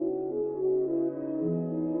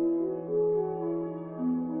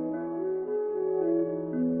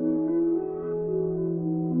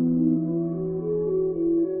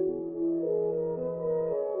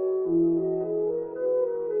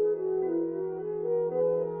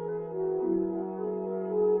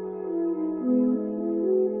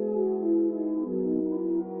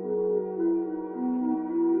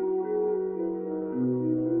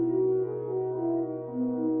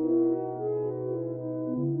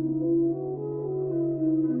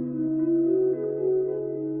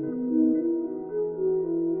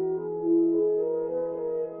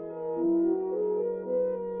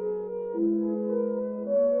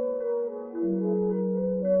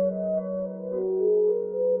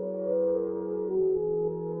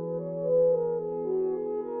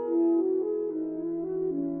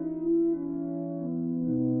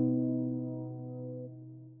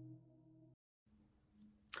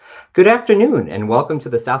Good afternoon, and welcome to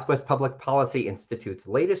the Southwest Public Policy Institute's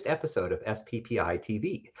latest episode of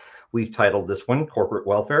SPPI-TV. We've titled this one, Corporate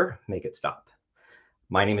Welfare, Make It Stop.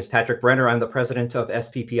 My name is Patrick Brenner. I'm the president of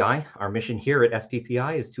SPPI. Our mission here at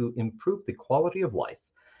SPPI is to improve the quality of life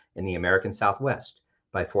in the American Southwest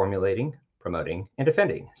by formulating, promoting, and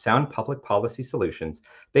defending sound public policy solutions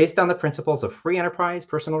based on the principles of free enterprise,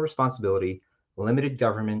 personal responsibility, limited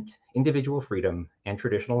government, individual freedom, and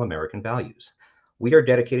traditional American values. We are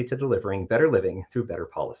dedicated to delivering better living through better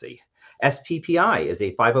policy. SPPI is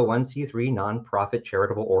a 501c3 nonprofit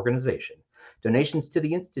charitable organization. Donations to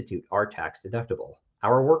the Institute are tax deductible.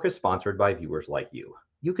 Our work is sponsored by viewers like you.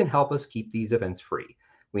 You can help us keep these events free.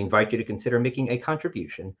 We invite you to consider making a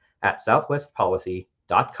contribution at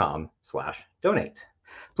southwestpolicy.com/donate.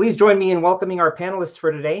 Please join me in welcoming our panelists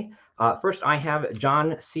for today. First, I have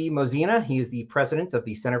John C. Mozina. He is the president of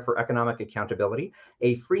the Center for Economic Accountability,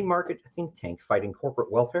 a free market think tank fighting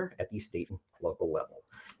corporate welfare at the state and local level.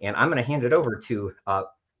 And I'm going to hand it over to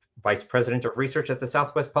Vice President of Research at the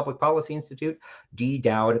Southwest Public Policy Institute, D.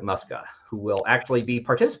 Dowd Muska, who will actually be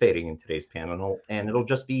participating in today's panel, and it'll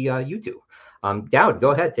just be you two. Dowd, go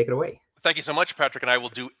ahead, take it away. Thank you so much, Patrick, and I will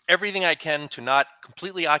do everything I can to not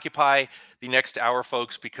completely occupy the next hour,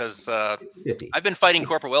 folks, because I've been fighting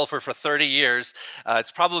corporate welfare for 30 years.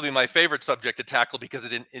 It's probably my favorite subject to tackle because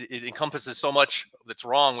it encompasses so much that's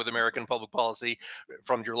wrong with American public policy,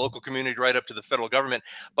 from your local community right up to the federal government.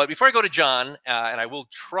 But before I go to John, and I will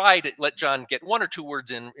try to let John get one or two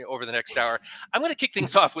words in over the next hour, I'm going to kick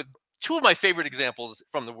things off with two of my favorite examples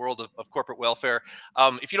from the world of corporate welfare.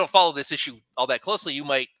 If you don't follow this issue all that closely, you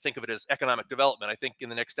might think of it as economic development. I think in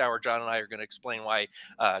the next hour, John and I are going to explain why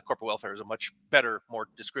corporate welfare is a much better, more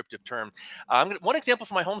descriptive term. One example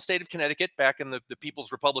from my home state of Connecticut, back in the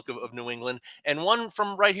People's Republic of New England, and one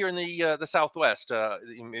from right here in the Southwest, the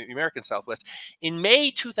American Southwest. In May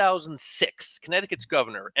 2006, Connecticut's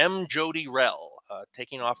governor, M. Jody Rell,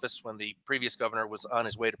 taking office when the previous governor was on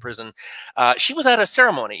his way to prison. She was at a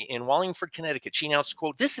ceremony in Wallingford, Connecticut. She announced,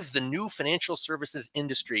 quote, "This is the new financial services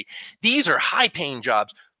industry. These are high-paying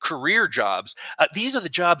jobs, career jobs. These are the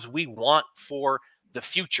jobs we want for the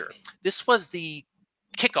future." This was the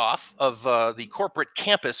kickoff of the corporate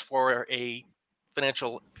campus for a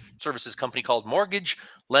financial services company called Mortgage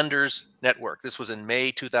Lenders Network. This was in May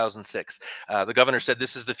 2006. The governor said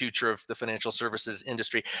this is the future of the financial services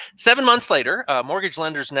industry. 7 months later, Mortgage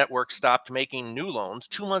Lenders Network stopped making new loans.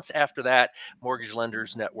 2 months after that, Mortgage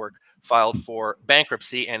Lenders Network filed for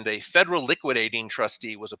bankruptcy, and a federal liquidating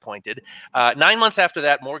trustee was appointed. 9 months after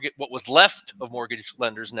that, what was left of Mortgage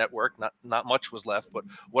Lenders Network, not much was left, but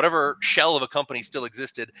whatever shell of a company still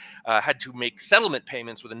existed, had to make settlement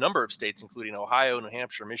payments with a number of states, including Ohio, New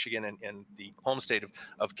Hampshire, Michigan, and the home state of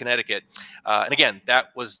Connecticut. And again,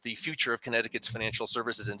 that was the future of Connecticut's financial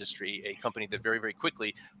services industry, a company that very, very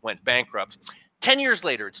quickly went bankrupt. 10 years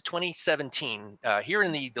later, it's 2017, here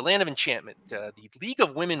in the land of enchantment, the League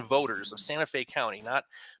of Women Voters of Santa Fe County, not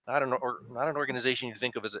an organization you'd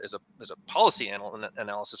think of as a policy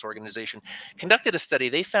analysis organization, conducted a study.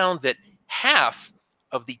 They found that half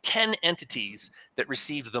of the 10 entities that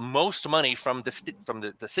received the most money from the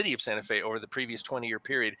city of Santa Fe over the previous 20-year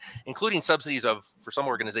period, including subsidies of, for some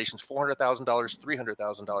organizations, $400,000,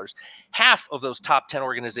 $300,000, half of those top 10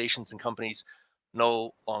 organizations and companies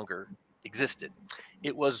no longer existed.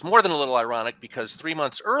 It was more than a little ironic because 3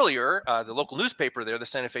 months earlier, the local newspaper there, the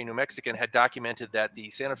Santa Fe New Mexican, had documented that the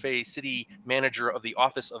Santa Fe city manager of the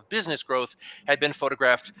Office of Business Growth had been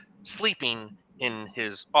photographed sleeping in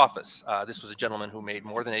his office. This was a gentleman who made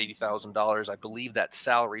more than $80,000. I believe that's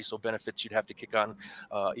salary, so benefits you'd have to kick on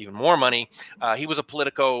even more money. He was a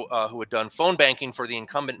politico who had done phone banking for the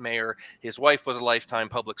incumbent mayor. His wife was a lifetime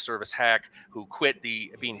public service hack who quit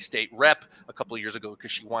being state rep a couple of years ago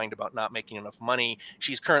because she whined about not making enough money.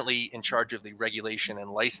 She's currently in charge of the regulation and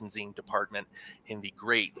licensing department in the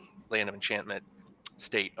great land of enchantment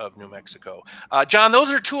state of New Mexico. John,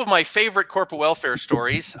 those are two of my favorite corporate welfare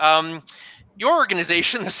stories. Your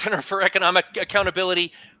organization, the Center for Economic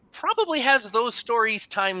Accountability, probably has those stories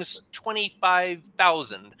times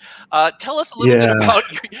 25,000. Tell us a little bit about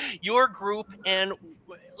your group, and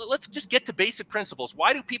let's just get to basic principles.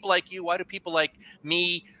 Why do people like you, why do people like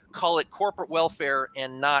me call it corporate welfare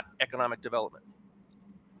and not economic development?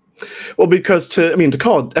 Well, because to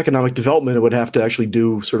call it economic development, it would have to actually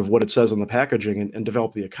do sort of what it says on the packaging and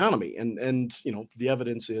develop the economy. And the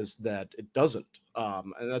evidence is that it doesn't.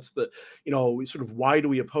 And that's the, we sort of, why do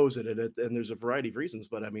we oppose it? And there's a variety of reasons,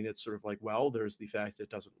 but I mean, it's sort of like, well, there's the fact that it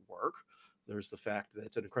doesn't work. There's the fact that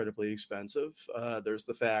it's incredibly expensive. There's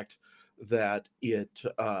the fact that it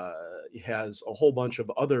has a whole bunch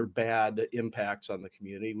of other bad impacts on the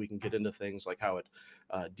community. We can get into things like how it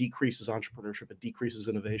decreases entrepreneurship, it decreases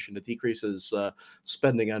innovation, it decreases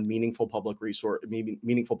spending on meaningful public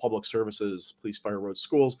services, police, fire, roads,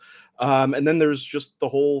 schools. And then there's just the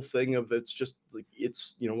whole thing of, it's just like,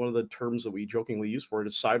 it's, one of the terms that we jokingly use for it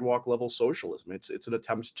is sidewalk level socialism. It's an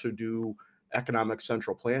attempt to do economic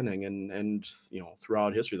central planning, and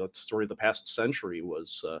throughout history, the story of the past century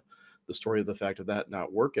was the story of the fact of that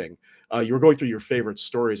not working. You were going through your favorite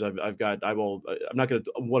stories. I'm not going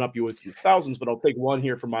to one up you with thousands, but I'll take one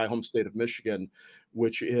here from my home state of Michigan,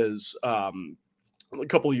 which is a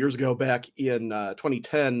couple of years ago, back in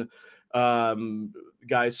 2010.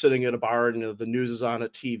 Guy's sitting at a bar, and the news is on a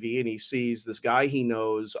TV, and he sees this guy he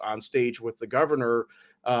knows on stage with the governor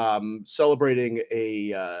celebrating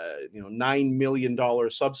a $9 million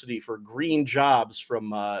subsidy for green jobs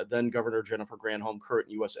from then Governor Jennifer Granholm, current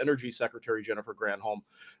U.S. Energy Secretary Jennifer Granholm,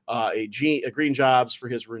 a green jobs for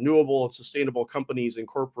his renewable and sustainable companies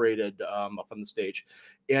incorporated up on the stage.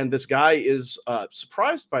 And this guy is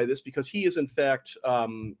surprised by this, because he is in fact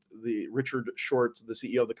the Richard Short, the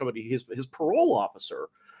CEO of the company, his parole officer.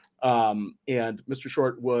 And Mr.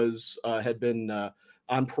 Short had been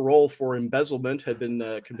on parole for embezzlement, had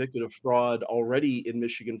been convicted of fraud already in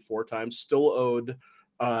Michigan 4 times, still owed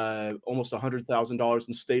almost $100,000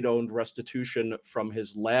 in state-owned restitution from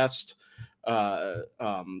his last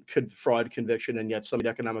fraud conviction, and yet some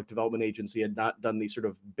economic development agency had not done the sort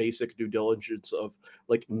of basic due diligence of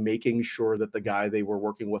like making sure that the guy they were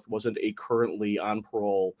working with wasn't a currently on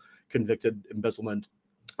parole convicted embezzlement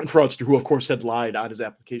and fraudster who, of course, had lied on his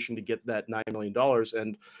application to get that $9 million.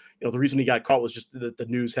 And the reason he got caught was just that the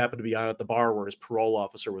news happened to be on at the bar where his parole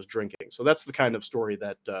officer was drinking. So that's the kind of story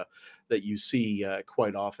that you see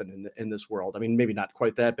quite often in this world. I mean, maybe not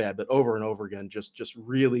quite that bad, but over and over again, just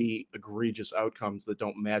really egregious outcomes that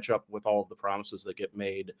don't match up with all of the promises that get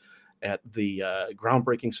made at the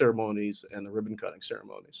groundbreaking ceremonies and the ribbon cutting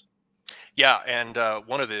ceremonies. Yeah, and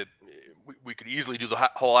we could easily do the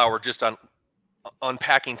whole hour just on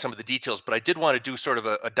unpacking some of the details, but I did want to do sort of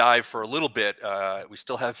a dive for a little bit. We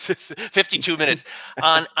still have 52 minutes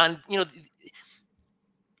on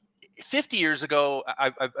 50 years ago.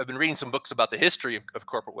 I've been reading some books about the history of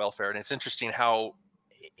corporate welfare, and it's interesting how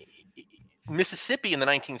Mississippi in the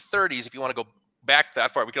 1930s, if you want to go back that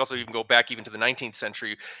far, we could also even go back even to the 19th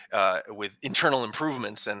century with internal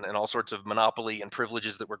improvements and all sorts of monopoly and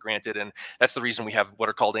privileges that were granted. And that's the reason we have what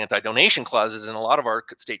are called anti-donation clauses in a lot of our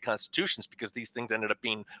state constitutions, because these things ended up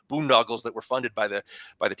being boondoggles that were funded by the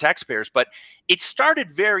taxpayers. But it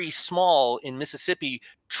started very small in Mississippi,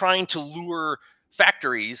 trying to lure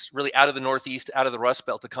factories really out of the Northeast, out of the Rust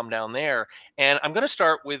Belt, to come down there. And I'm going to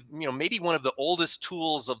start with, maybe one of the oldest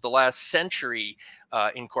tools of the last century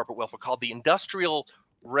in corporate welfare, called the Industrial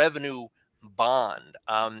Revenue Bond.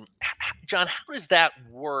 John, how does that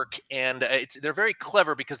work? And they're very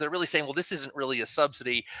clever, because they're really saying, well, this isn't really a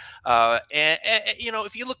subsidy. And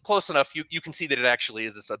if you look close enough, you can see that it actually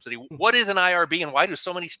is a subsidy. What is an IRB, and why do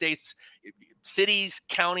so many states, cities,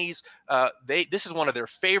 counties, this is one of their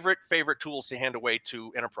favorite tools to hand away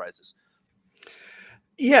to enterprises?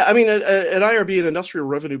 Yeah, I mean, an IRB, an industrial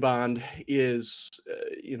revenue bond, is,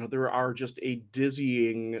 there are just a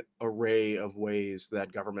dizzying array of ways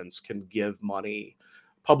that governments can give money,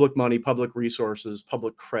 public resources,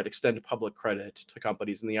 public credit, extended public credit to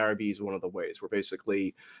companies. And the IRB is one of the ways where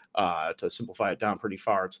basically, to simplify it down pretty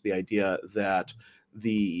far, it's the idea that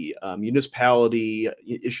the municipality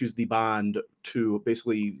issues the bond to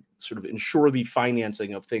basically sort of ensure the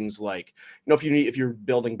financing of things like, if you're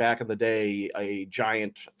building back in the day a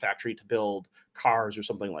giant factory to build cars or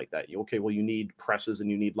something like that, you need presses and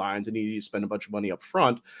you need lines and you need to spend a bunch of money up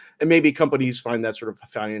front. And maybe companies find that sort of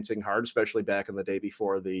financing hard, especially back in the day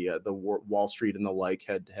before the Wall Street and the like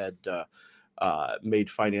had made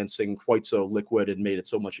financing quite so liquid and made it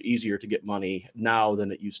so much easier to get money now than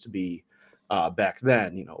it used to be back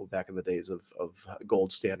then, back in the days of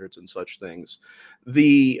gold standards and such things.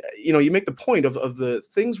 You make the point of the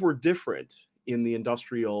things were different in the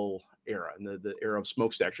industrial era and the era of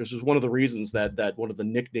smokestacks. This is one of the reasons that one of the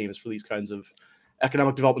nicknames for these kinds of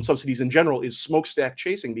economic development subsidies in general is smokestack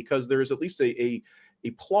chasing, because there is at least a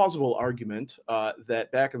plausible argument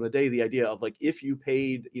that back in the day, the idea of like, if you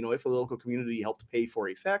paid, if a local community helped pay for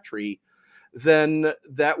a factory, then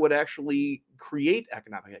that would actually create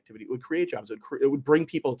economic activity. It would create jobs. It would bring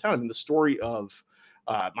people to town. And the story of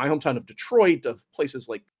my hometown of Detroit, of places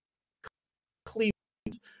like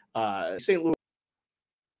St. Louis,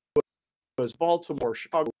 Baltimore,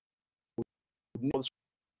 Chicago,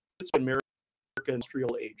 American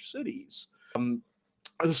industrial age cities.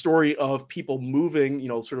 The story of people moving,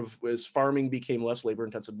 sort of as farming became less labor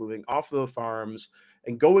intensive, moving off the farms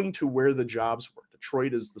and going to where the jobs were.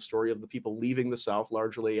 Detroit is the story of the people leaving the South,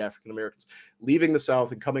 largely African Americans, leaving the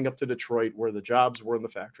South and coming up to Detroit where the jobs were in the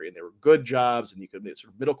factory, and they were good jobs, and you could make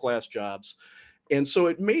sort of middle class jobs. And so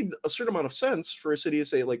it made a certain amount of sense for a city to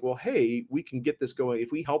say, like, well, hey, we can get this going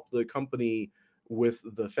if we help the company with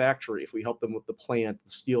the factory, if we help them with the plant,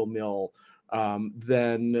 the steel mill,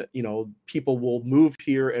 then people will move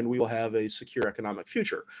here and we will have a secure economic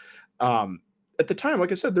future. At the time,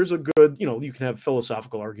 like I said, there's a good, you can have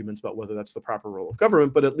philosophical arguments about whether that's the proper role of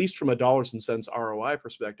government, but at least from a dollars and cents ROI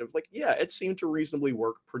perspective, like, yeah, it seemed to reasonably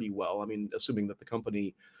work pretty well. I mean, assuming that the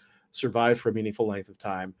company survived for a meaningful length of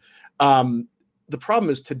time. The problem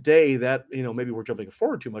is today that, maybe we're jumping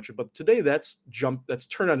forward too much, but today that's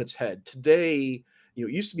turned on its head. Today, it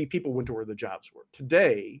used to be people went to where the jobs were.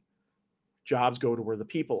 Today, jobs go to where the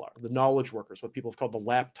people are, the knowledge workers, what people have called the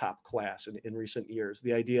laptop class in recent years.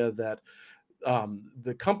 The idea that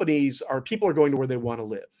people are going to where they want to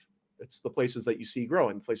live. It's the places that you see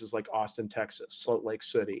growing, places like Austin, Texas, Salt Lake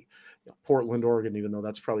City, Portland, Oregon, even though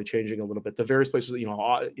that's probably changing a little bit. The various places,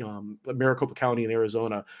 Maricopa County in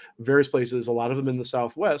Arizona, various places, a lot of them in the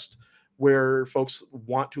Southwest, where folks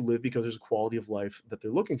want to live because there's a quality of life that they're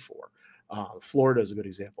looking for. Florida is a good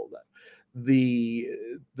example of that.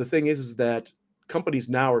 The thing is that companies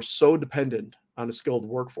now are so dependent on a skilled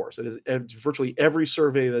workforce. It's virtually every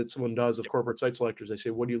survey that someone does of corporate site selectors, they say,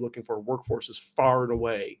 what are you looking for? Workforce is far and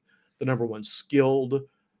away the number one skilled,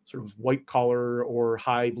 sort of white collar or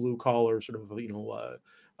high blue collar, sort of,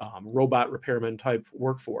 robot repairman type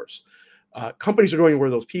workforce. Companies are going where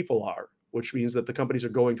those people are, which means that the companies are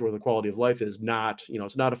going to where the quality of life is not,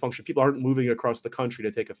 it's not a function. People aren't moving across the country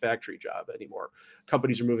to take a factory job anymore.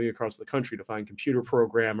 Companies are moving across the country to find computer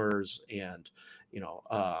programmers and,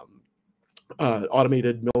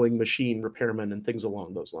 automated milling machine repairmen and things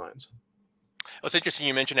along those lines. Well, it's interesting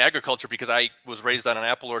you mentioned agriculture because I was raised on an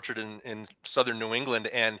apple orchard in southern New England,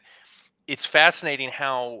 and it's fascinating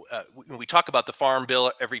how when we talk about the Farm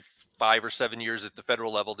Bill every 5 or 7 years at the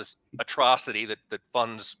federal level, this atrocity that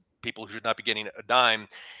funds people who should not be getting a dime.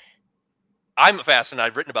 I'm fascinated.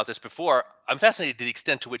 I've written about this before. I'm fascinated to the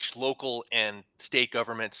extent to which local and state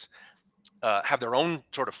governments have their own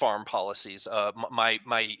sort of farm policies.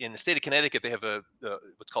 In the state of Connecticut, they have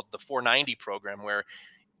what's called the 490 program, where,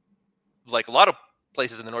 like a lot of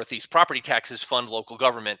places in the Northeast, property taxes fund local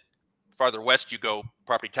government. Farther west you go,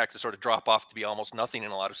 property taxes sort of drop off to be almost nothing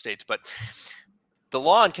in a lot of states. But the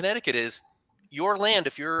law in Connecticut is your land,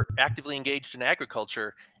 if you're actively engaged in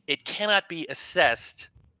agriculture, it cannot be assessed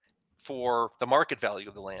for the market value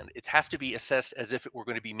of the land. It has to be assessed as if it were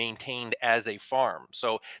going to be maintained as a farm.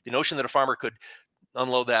 So the notion that a farmer could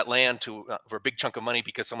unload that land for a big chunk of money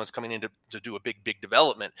because someone's coming in to do a big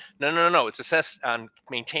development. No. It's assessed on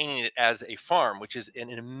maintaining it as a farm, which is an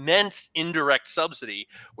immense indirect subsidy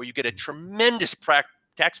where you get a tremendous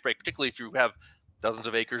tax break, particularly if you have dozens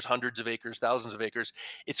of acres, hundreds of acres, thousands of acres.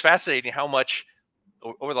 It's fascinating how much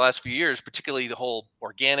over the last few years, particularly the whole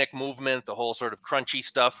organic movement, the whole sort of crunchy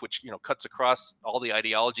stuff, which cuts across all the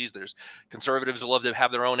ideologies. There's conservatives who love to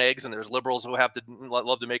have their own eggs, and there's liberals who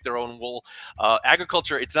love to make their own wool.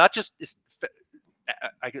 Agriculture, it's not just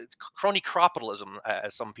crony capitalism,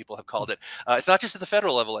 as some people have called it. It's not just at the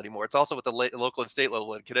federal level anymore. It's also at the local and state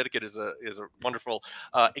level. And Connecticut is a wonderful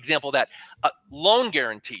example of that. Loan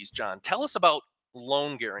guarantees, John. Tell us about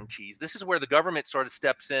loan guarantees. This is where the government sort of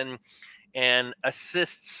steps in and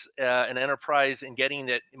assists an enterprise in getting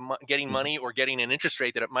money or getting an interest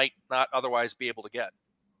rate that it might not otherwise be able to get.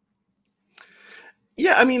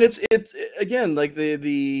 Yeah, I mean, it's again, like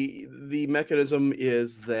the mechanism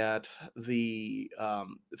is that the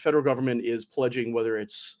federal government is pledging, whether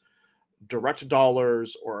it's direct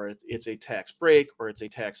dollars or it's a tax break or it's a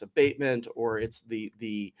tax abatement or it's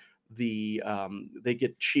they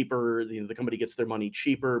get cheaper, the company gets their money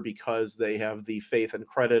cheaper because they have the faith and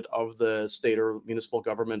credit of the state or municipal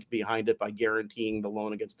government behind it by guaranteeing the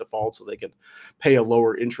loan against default, so they can pay a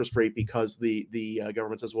lower interest rate because the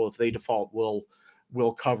government says, well, if they default, we'll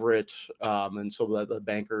cover it, and so the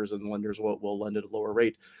bankers and lenders will lend at a lower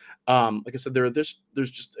rate. Like I said, there's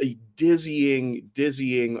just a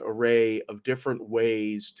dizzying array of different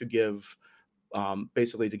ways to give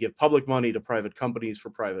basically to give public money to private companies for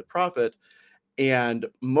private profit. And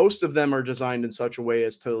most of them are designed in such a way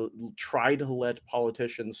as to try to let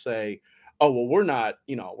politicians say, oh, well, we're not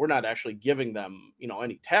actually giving them,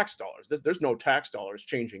 any tax dollars. There's no tax dollars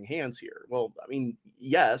changing hands here. Well, I mean,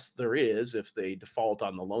 yes, there is if they default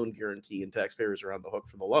on the loan guarantee and taxpayers are on the hook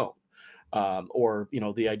for the loan. Or,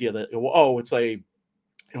 the idea that, well, oh, it's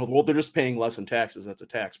well, they're just paying less in taxes. That's a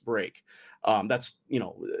tax break. That's,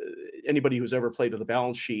 anybody who's ever played with the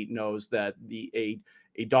balance sheet knows that a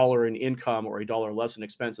dollar in income or a dollar less in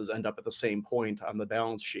expenses end up at the same point on the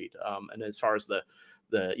balance sheet. And as far as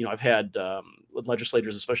I've had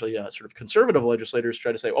legislators, especially sort of conservative legislators,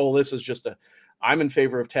 try to say, oh, this is I'm in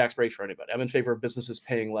favor of tax breaks for anybody. I'm in favor of businesses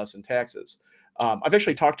paying less in taxes. I've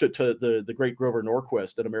actually talked to the great Grover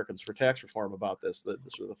Norquist at Americans for Tax Reform about this, the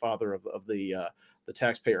sort of the father of the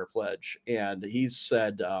taxpayer pledge, and he's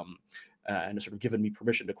said, and sort of given me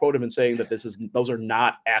permission to quote him in saying that those are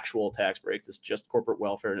not actual tax breaks. It's just corporate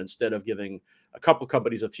welfare, and instead of giving a couple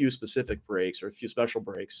companies a few specific breaks or a few special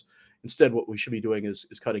breaks, instead what we should be doing is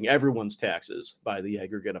cutting everyone's taxes by the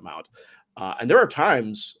aggregate amount. And there are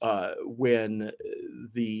times when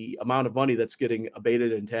the amount of money that's getting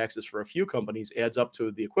abated in taxes for a few companies adds up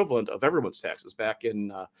to the equivalent of everyone's taxes. Back in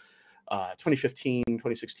 2015,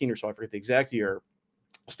 2016 or so, I forget the exact year,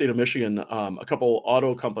 state of Michigan, a couple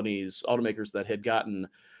automakers that had gotten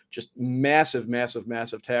just massive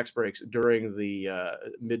tax breaks during the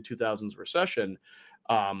mid 2000s recession.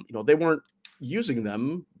 They weren't using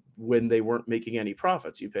them when they weren't making any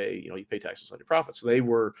profits. You pay taxes on your profits. So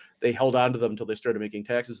they held on to them until they started making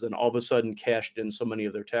taxes. Then all of a sudden cashed in so many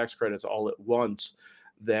of their tax credits all at once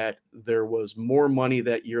that there was more money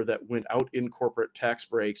that year that went out in corporate tax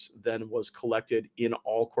breaks than was collected in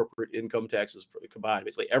all corporate income taxes combined.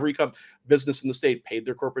 Basically, every business in the state paid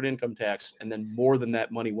their corporate income tax, and then more than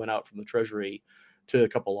that money went out from the Treasury to a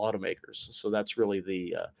couple automakers. So that's really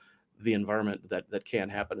the environment that can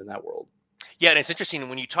happen in that world. Yeah, and it's interesting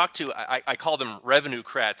when you talk to, I call them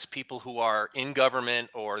revenue-crats, people who are in government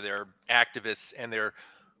or they're activists, and they're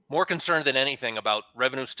more concerned than anything about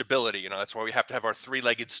revenue stability. That's why we have to have our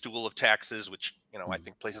three-legged stool of taxes, which, I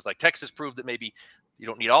think places like Texas prove that maybe you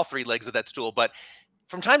don't need all three legs of that stool. But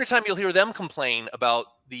from time to time, you'll hear them complain about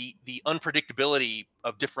the unpredictability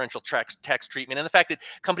of differential tax treatment and the fact that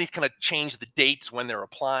companies kind of change the dates when they're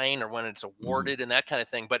applying or when it's awarded and that kind of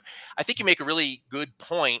thing. But I think you make a really good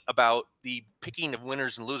point about the picking of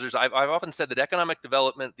winners and losers. I've often said that the economic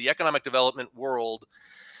development world,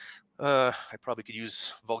 I probably could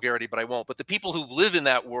use vulgarity, but I won't. But the people who live in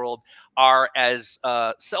that world are as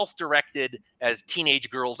self-directed as teenage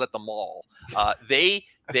girls at the mall.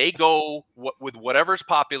 They go with whatever's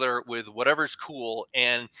popular, with whatever's cool.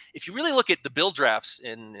 And if you really look at the bill drafts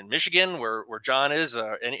in Michigan, where John is,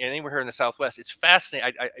 anywhere here in the Southwest, it's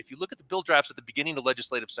fascinating. If you look at the bill drafts at the beginning of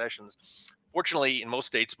legislative sessions, fortunately, in most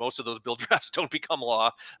states, most of those bill drafts don't become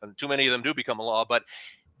law, and too many of them do become a law. But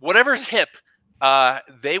whatever's hip,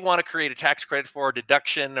 they want to create a tax credit for a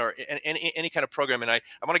deduction or any kind of program. And I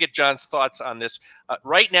want to get John's thoughts on this.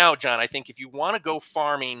 Right now, John, I think if you want to go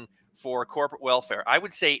farming for corporate welfare, I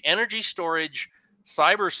would say energy storage,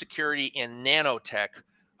 cybersecurity, and nanotech.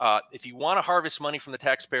 If you want to harvest money from the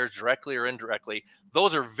taxpayers directly or indirectly,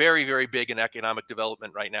 those are very, very big in economic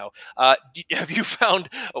development right now. Have you found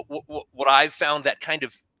what I've found, that kind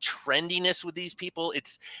of trendiness with these people?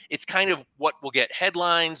 It's kind of what will get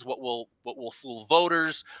headlines, what will fool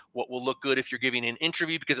voters, what will look good if you're giving an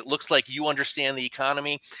interview because it looks like you understand the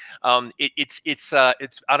economy. It's on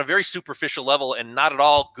a very superficial level and not at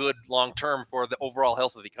all good long term for the overall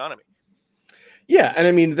health of the economy. Yeah, and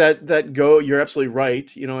I mean you're absolutely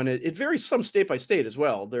right. And it varies some state by state as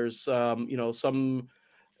well. There's some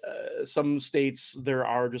states there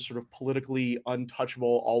are just sort of politically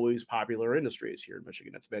untouchable, always popular industries. Here in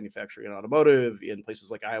Michigan, it's manufacturing and automotive. In places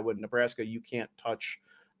like Iowa and Nebraska, you can't touch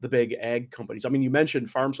the big ag companies. I mean, you mentioned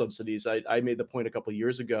farm subsidies. I made the point a couple of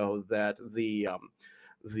years ago that the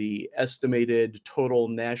estimated total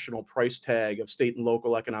national price tag of state and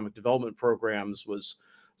local economic development programs was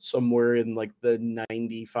somewhere in like the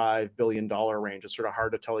 $95 billion range. It's sort of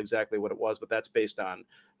hard to tell exactly what it was, but that's based on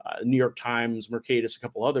New York Times, Mercatus, a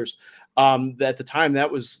couple others. At the time, that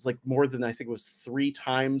was like more than, I think it was 3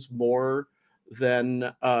 times more than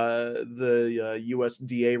the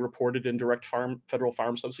USDA reported in direct federal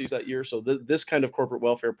farm subsidies that year. So this kind of corporate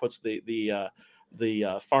welfare puts the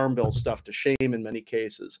farm bill stuff to shame in many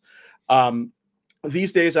cases.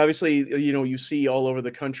 These days, obviously, you see all over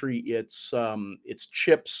the country, it's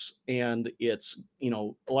chips and it's,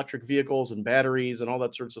 electric vehicles and batteries and all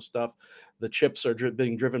that sorts of stuff. The chips are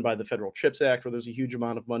being driven by the Federal Chips Act, where there's a huge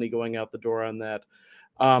amount of money going out the door on that.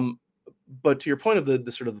 But to your point of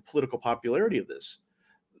the sort of the political popularity of this,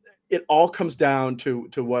 it all comes down to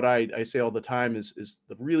what I say all the time is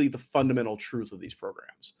really the fundamental truth of these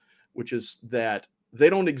programs, which is that they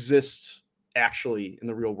don't exist actually in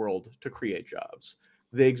the real world to create jobs.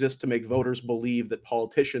 They exist to make voters believe that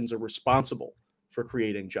politicians are responsible for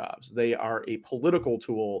creating jobs. They are a political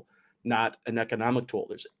tool, not an economic tool.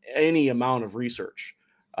 There's any amount of research,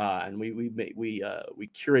 and we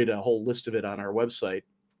curate a whole list of it on our website,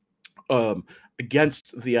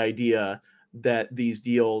 against the idea that these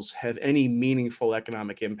deals have any meaningful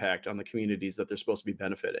economic impact on the communities that they're supposed to be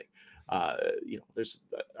benefiting. There's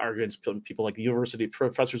arguments from people like the university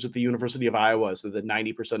professors at the University of Iowa so that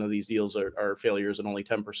 90% of these deals are failures and only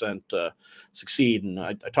 10% succeed. And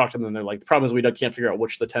I talked to them and they're like, the problem is we can't figure out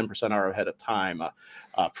which the 10% are ahead of time.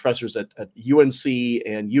 Professors at UNC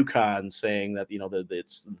and UConn saying that, the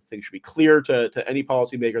thing should be clear to any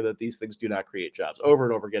policymaker that these things do not create jobs. Over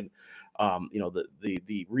and over again,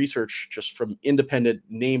 the research just from independent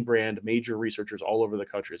name brand major researchers all over the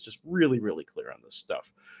country is just really, really clear on this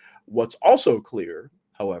stuff. What's also clear,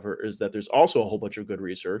 however, is that there's also a whole bunch of good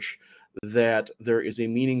research that there is a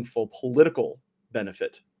meaningful political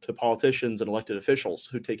benefit to politicians and elected officials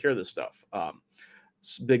who take care of this stuff.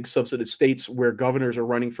 Big subsidized states where governors are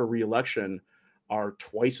running for re-election are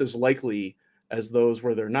twice as likely as those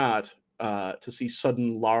where they're not to see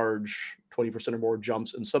sudden large 20% or more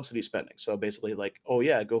jumps in subsidy spending. So basically like, oh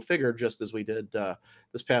yeah, go figure, just as we did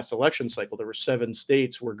this past election cycle, there were 7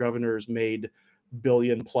 states where governors made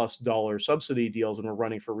billion-plus-dollar subsidy deals and were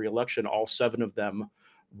running for re-election. All 7 of them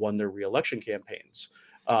won their re-election campaigns.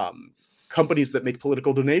 Companies that make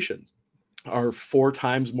political donations are 4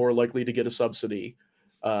 times more likely to get a subsidy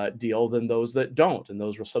deal than those that don't. And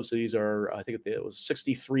those subsidies are, I think it was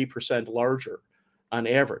 63% larger on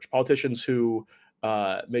average. Politicians who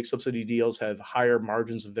make subsidy deals have higher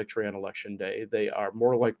margins of victory on election day. They are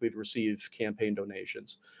more likely to receive campaign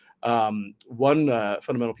donations. One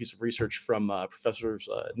fundamental piece of research from professors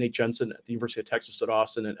Nate Jensen at the University of Texas at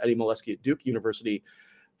Austin and Eddie Molesky at Duke University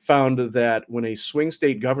found that when a swing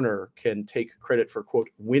state governor can take credit for, quote,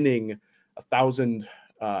 winning 1,000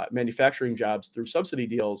 manufacturing jobs through subsidy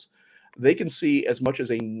deals, they can see as much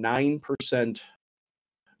as a 9%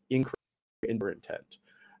 increase in their intent.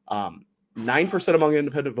 9% among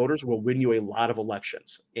independent voters will win you a lot of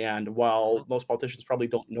elections. And while most politicians probably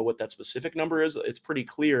don't know what that specific number is, it's pretty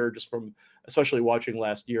clear just from especially watching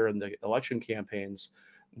last year in the election campaigns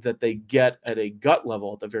that they get at a gut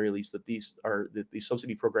level, at the very least, that these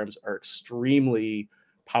subsidy programs are extremely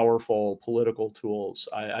powerful political tools.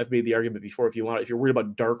 I've made the argument before, if you're worried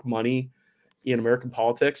about dark money in American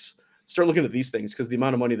politics, start looking at these things, because the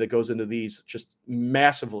amount of money that goes into these just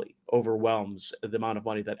massively overwhelms the amount of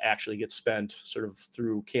money that actually gets spent sort of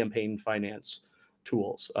through campaign finance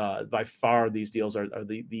tools. By far, these deals are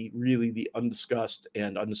really the undiscussed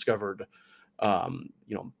and undiscovered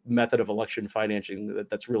method of election financing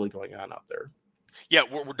that's really going on out there. Yeah,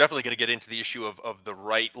 we're definitely going to get into the issue of the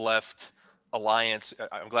right-left alliance.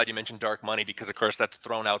 I'm glad you mentioned dark money, because of course that's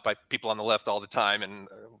thrown out by people on the left all the time, and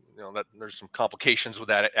that there's some complications with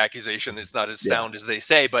that accusation. It's not as sound as they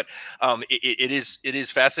say, but it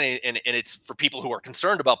is fascinating, and it's for people who are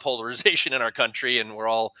concerned about polarization in our country, and we're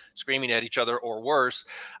all screaming at each other or worse.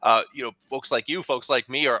 Folks like you, folks like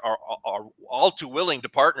me are all too willing to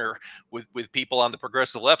partner with people on the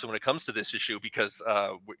progressive left when it comes to this issue, because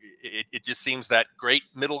it just seems that great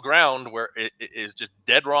middle ground where it is just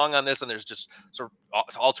dead wrong on this, and there's just sort of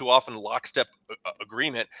all too often lockstep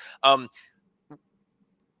agreement.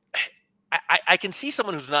 I can see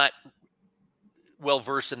someone who's not well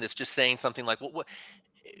versed in this just saying something like, "Well,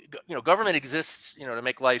 government exists, to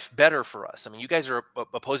make life better for us." I mean, you guys are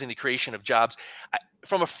opposing the creation of jobs.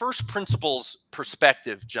 From a first principles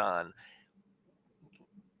perspective, John,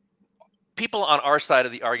 people on our side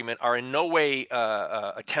of the argument are in no way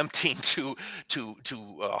attempting to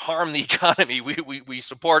harm the economy. We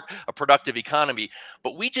support a productive economy,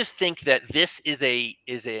 but we just think that this is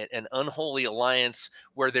an unholy alliance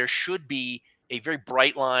where there should be a very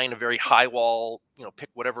bright line, a very high wall, pick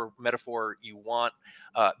whatever metaphor you want,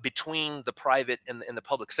 between the private and the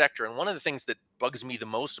public sector. And one of the things that bugs me the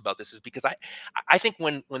most about this is because I think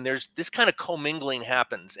when there's this kind of commingling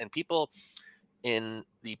happens, and people in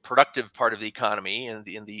the productive part of the economy and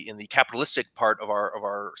in the capitalistic part of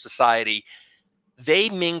our society, they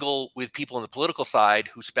mingle with people on the political side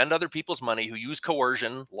who spend other people's money, who use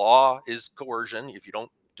coercion. Law is coercion. If you don't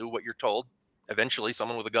do what you're told, eventually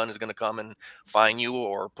someone with a gun is going to come and fine you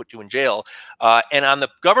or put you in jail. And on the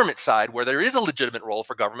government side, where there is a legitimate role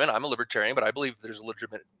for government, I'm a libertarian, but I believe there's a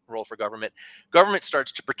legitimate role for government. Government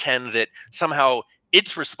starts to pretend that somehow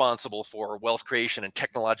it's responsible for wealth creation and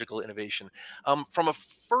technological innovation. From a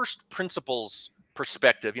first principles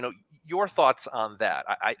perspective, your thoughts on that?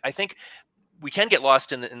 I think we can get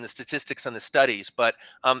lost in the statistics and the studies, but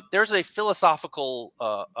there's a philosophical,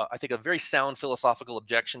 I think, a very sound philosophical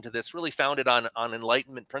objection to this, really founded on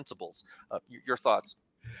Enlightenment principles. Your thoughts?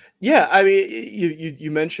 Yeah, I mean,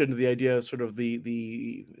 you mentioned the idea, sort of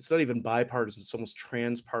the it's not even bipartisan, it's almost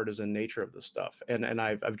transpartisan nature of this stuff, and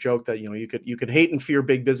I've joked that you could hate and fear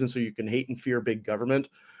big business, or you can hate and fear big government,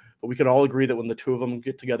 but we can all agree that when the two of them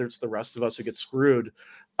get together, it's the rest of us who get screwed.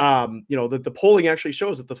 That the polling actually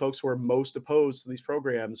shows that the folks who are most opposed to these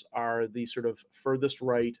programs are the sort of furthest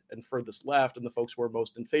right and furthest left, and the folks who are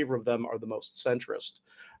most in favor of them are the most centrist.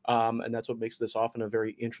 And that's what makes this often a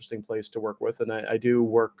very interesting place to work with. And I do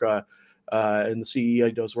work, and the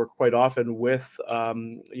CEI does work quite often with,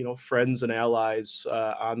 friends and allies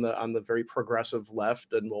on the very progressive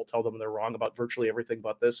left, and we'll tell them they're wrong about virtually everything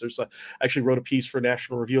but this. I actually wrote a piece for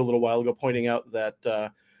National Review a little while ago pointing out that,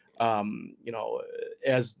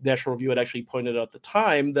 as National Review had actually pointed out at the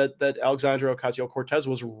time, that Alexandria Ocasio-Cortez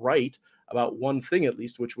was right about one thing, at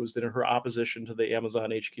least, which was that her opposition to the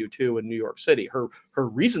Amazon HQ2 in New York City. Her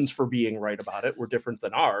reasons for being right about it were different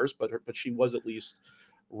than ours, but she was at least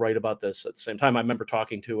right about this at the same time. I remember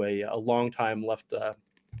talking to a longtime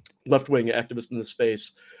left-wing activist in the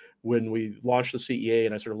space when we launched the CEA,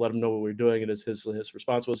 and I sort of let him know what we were doing, and his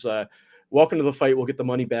response was, "Welcome to the fight. We'll get the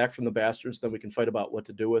money back from the bastards, then we can fight about what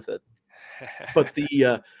to do with it." But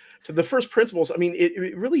to the first principles, I mean,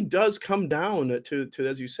 it really does come down to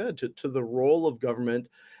as you said, to the role of government,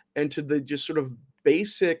 and to the just sort of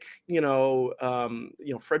basic,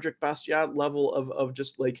 Frederick Bastiat level of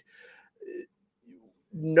just like,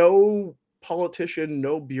 no politician,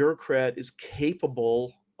 no bureaucrat is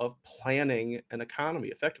capable of planning an economy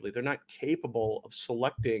effectively. They're not capable of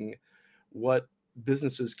selecting what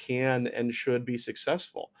businesses can and should be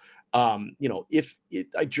successful. I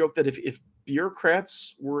joke that if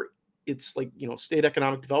bureaucrats were, it's like, state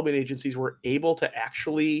economic development agencies were able to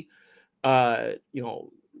actually,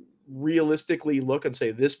 realistically look and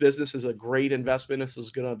say, this business is a great investment,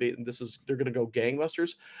 they're going to go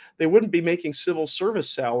gangbusters, they wouldn't be making civil service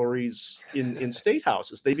salaries in state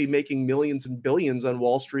houses. They'd be making millions and billions on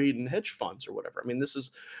Wall Street and hedge funds or whatever. I mean, this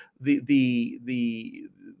is these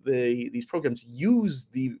programs use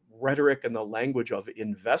the rhetoric and the language of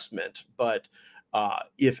investment, but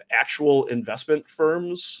if actual investment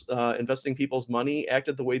firms investing people's money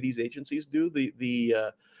acted the way these agencies do,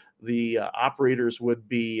 the operators would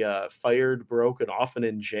be fired, broke, and often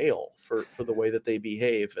in jail for the way that they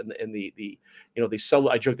behave. And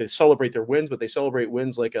I joke, they celebrate their wins, but they celebrate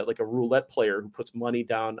wins like a roulette player who puts money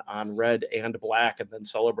down on red and black and then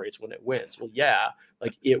celebrates when it wins. Well, yeah,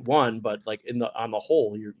 like it won, but like on the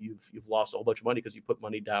whole, you've lost a whole bunch of money because you put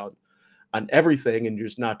money down on everything, and you're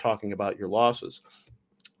just not talking about your losses.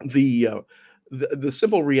 The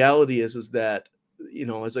simple reality is that,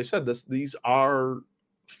 as I said, these are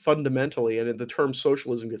fundamentally, and the term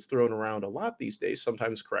socialism gets thrown around a lot these days,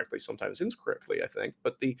 sometimes correctly, sometimes incorrectly, I think,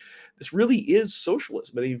 but this really is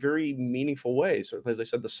socialism in a very meaningful way. So, as I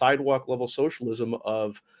said, the sidewalk level socialism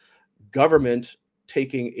of government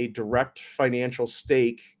taking a direct financial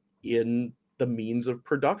stake in the means of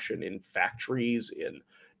production, in factories, in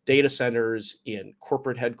data centers, in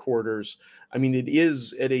corporate headquarters. I mean, it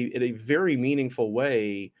is in a very meaningful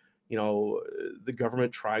way, the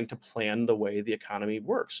government trying to plan the way the economy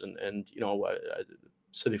works. And I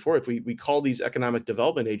said before, if we call these economic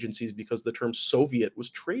development agencies because the term Soviet was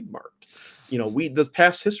trademarked. The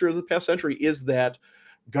past history of the past century is that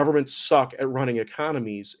governments suck at running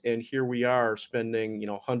economies, and here we are spending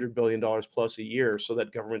 $100 billion plus a year so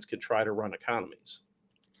that governments can try to run economies.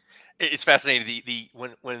 It's fascinating.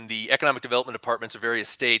 When the economic development departments of various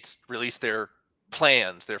states release their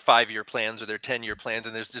plans, their 5-year plans or their 10-year plans,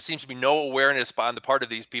 and there seems to be no awareness on the part of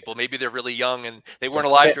these people. Maybe they're really young and they weren't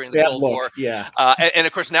alive during the Cold War. Yeah. And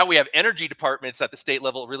of course, now we have energy departments at the state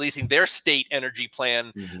level releasing their state energy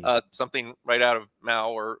plan, something right out of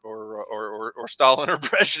Mao or Stalin or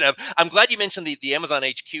Brezhnev. I'm glad you mentioned the Amazon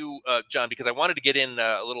HQ, John, because I wanted to get in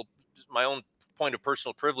a little my own point of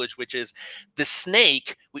personal privilege, which is the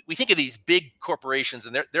snake. We think of these big corporations,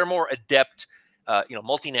 and they're more adept.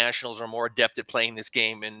 Multinationals are more adept at playing this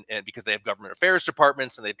game, and because they have government affairs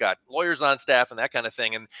departments and they've got lawyers on staff and that kind of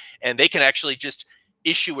thing, and they can actually just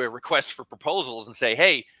issue a request for proposals and say,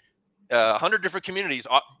 hey, 100 different communities,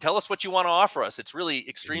 tell us what you want to offer us. It's really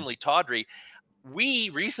extremely tawdry. We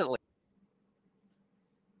recently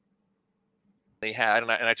they had,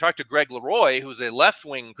 and I talked to Greg Leroy, who's a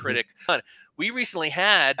left-wing critic. We recently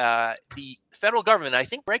had the federal government. I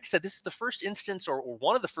think Greg said this is the first instance, or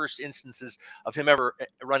one of the first instances of him ever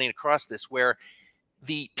running across this, where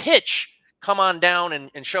the pitch, come on down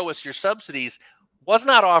and show us your subsidies, was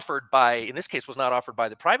not offered by, in this case, was not offered by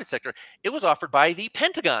the private sector. It was offered by the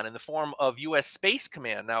Pentagon in the form of U.S. Space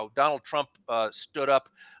Command. Now, Donald Trump stood up,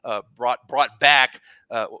 brought back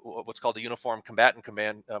what's called the Uniform Combatant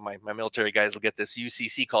Command. My military guys will get this,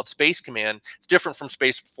 UCC, called Space Command. It's different from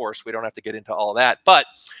Space Force. We don't have to get into all of that. But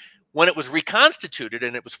when it was reconstituted,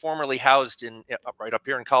 and it was formerly housed in right up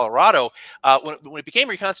here in Colorado, when it became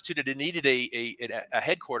reconstituted, it needed a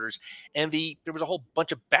headquarters, and there was a whole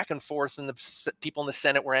bunch of back and forth, and the people in the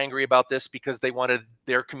Senate were angry about this because they wanted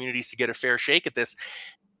their communities to get a fair shake at this.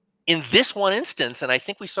 In this one instance, and I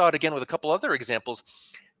think we saw it again with a couple other examples,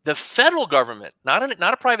 the federal government, not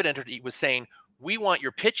a private entity, was saying, we want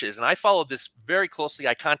your pitches. And I followed this very closely.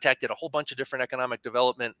 I contacted a whole bunch of different economic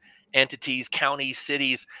development entities, counties,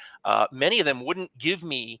 cities. Many of them wouldn't give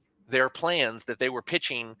me their plans that they were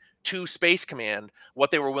pitching to Space Command, what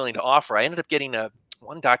they were willing to offer. I ended up getting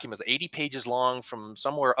one document was 80 pages long from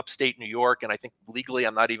somewhere upstate New York, and I think legally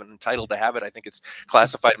I'm not even entitled to have it. I think it's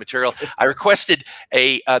classified material. I requested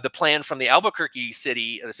the plan from the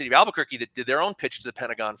city of Albuquerque, that did their own pitch to the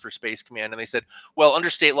Pentagon for Space Command, and they said, well, under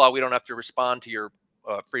state law, we don't have to respond to your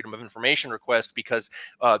freedom of information request because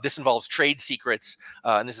this involves trade secrets,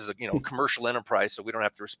 and this is a commercial enterprise, so we don't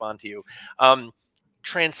have to respond to you.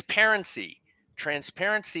 Transparency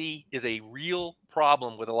is a real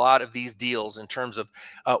problem with a lot of these deals in terms of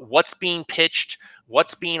what's being pitched,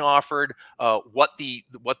 what's being offered, what the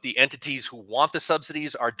entities who want the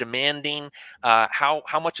subsidies are demanding, how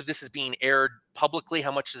much of this is being aired publicly,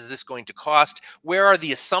 how much is this going to cost, where are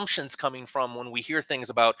the assumptions coming from when we hear things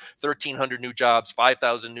about 1,300 new jobs,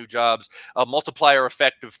 5,000 new jobs, a multiplier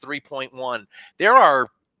effect of 3.1. There are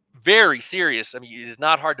very serious, I mean, it is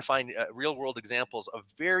not hard to find real world examples of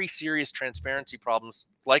very serious transparency problems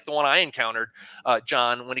like the one I encountered,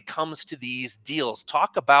 John, when it comes to these deals.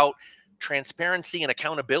 Talk about transparency and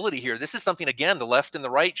accountability here. This is something, again, the left and the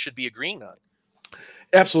right should be agreeing on.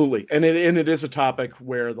 Absolutely, and it is a topic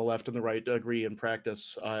where the left and the right agree in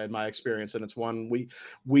practice, in my experience, and it's one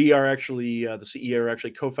we are actually the CEA are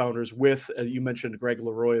actually co-founders with. You mentioned Greg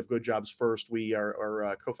Leroy of Good Jobs First. We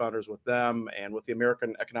are co-founders with them and with the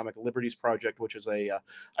American Economic Liberties Project, which is a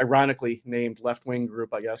ironically named left-wing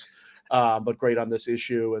group, I guess, but great on this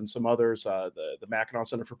issue, and some others, the Mackinac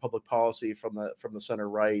Center for Public Policy from the center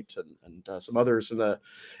right, and some others in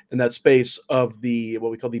that space of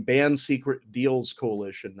what we call the Ban Secret Deals Coalition.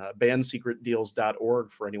 Bansecretdeals.org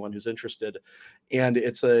for anyone who's interested. And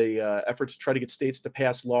it's a effort to try to get states to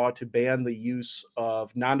pass law to ban the use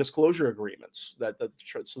of non-disclosure agreements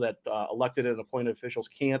so that elected and appointed officials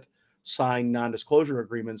can't sign non-disclosure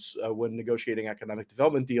agreements when negotiating economic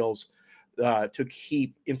development deals to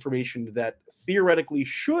keep information that theoretically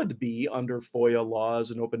should be under FOIA laws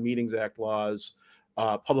and Open Meetings Act laws,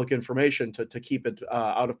 public information, to keep it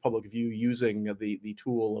out of public view using the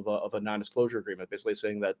tool of a non-disclosure agreement, basically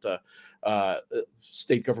saying that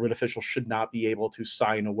state government officials should not be able to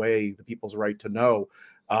sign away the people's right to know.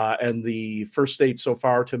 And the first state so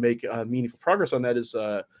far to make meaningful progress on that is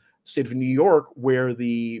state of New York, where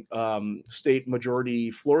the state majority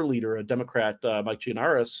floor leader, a Democrat,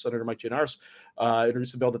 Senator Mike Gianaris,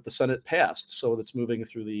 introduced a bill that the Senate passed. So that's moving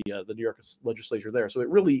through the New York legislature there. So it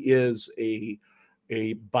really is a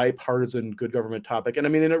bipartisan good government topic. And I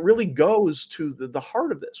mean, and it really goes to the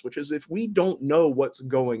heart of this, which is if we don't know what's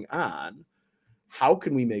going on, how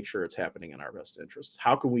can we make sure it's happening in our best interests?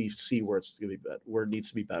 How can we see where it's going to be where it needs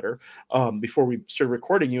to be better? Before we started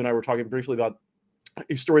recording, you and I were talking briefly about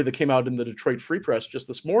a story that came out in the Detroit Free Press just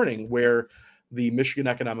this morning, where the Michigan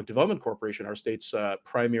Economic Development Corporation, our state's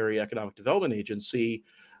primary economic development agency,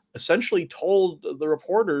 essentially told the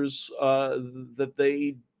reporters that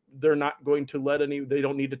they're not going to they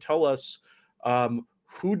don't need to tell us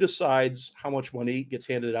who decides how much money gets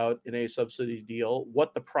handed out in a subsidy deal,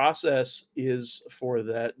 what the process is for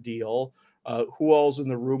that deal, who all's in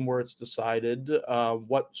the room where it's decided,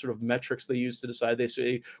 what sort of metrics they use to decide. They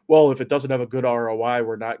say, well, if it doesn't have a good ROI,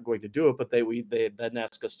 we're not going to do it. But they then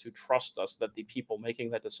ask us to trust us that the people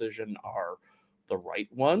making that decision are the right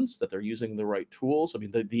ones, that they're using the right tools. I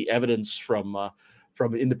mean, the evidence from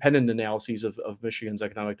independent analyses of Michigan's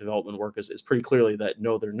economic development work is pretty clearly that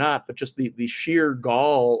no, they're not. But just the sheer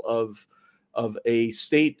gall of a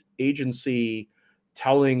state agency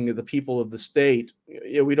telling the people of the state,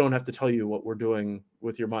 we don't have to tell you what we're doing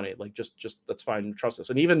with your money. Like just that's fine. Trust us.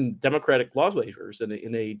 And even Democratic lawmakers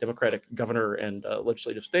in a Democratic governor and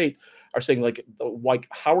legislative state are saying like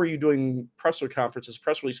how are you doing press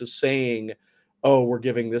releases saying, oh, we're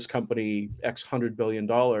giving this company X $100 billion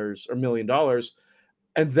or $1 million,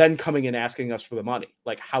 and then coming and asking us for the money?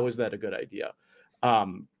 Like, how is that a good idea?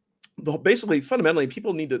 Basically, fundamentally,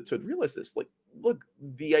 people need to realize this. Like, look,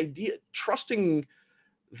 the idea, trusting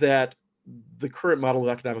that the current model of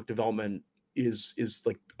economic development is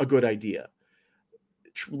like a good idea,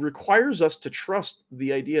 it requires us to trust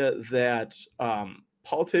the idea that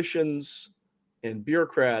politicians and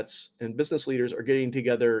bureaucrats and business leaders are getting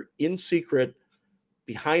together in secret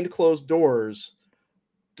behind closed doors,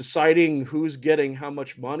 deciding who's getting how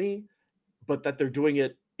much money, but that they're doing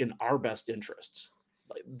it in our best interests.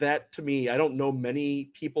 Like that, to me, I don't know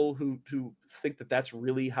many people who think that that's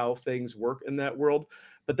really how things work in that world,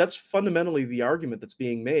 but that's fundamentally the argument that's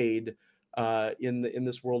being made in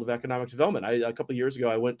this world of economic development. A couple of years ago,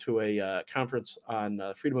 I went to a conference on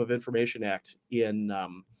Freedom of Information Act and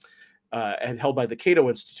held by the Cato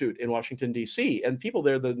Institute in Washington, D.C. And people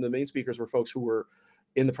there, the main speakers were folks who were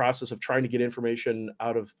in the process of trying to get information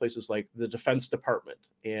out of places like the Defense Department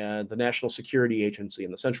and the National Security Agency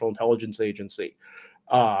and the Central Intelligence Agency,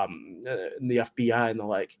 and the FBI and the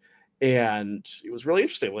like. And it was really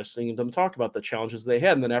interesting listening to them talk about the challenges they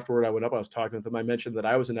had. And then afterward, I went up, I was talking with them. I mentioned that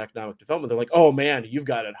I was in economic development. They're like, oh man, you've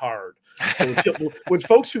got it hard. So when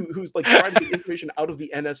folks who's like trying to get information out of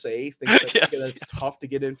the NSA think that it's tough to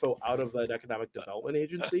get info out of that economic development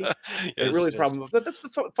agency, it really is a problem. That's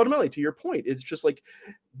fundamentally to your point. It's just like,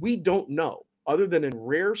 we don't know, other than in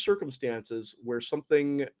rare circumstances where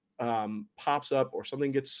something pops up or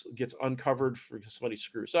something gets uncovered because somebody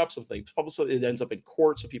screws up, something publicly, it ends up in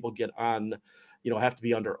court, so people get on, have to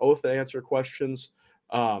be under oath to answer questions.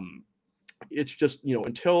 It's just,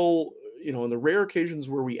 until, in the rare occasions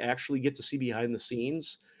where we actually get to see behind the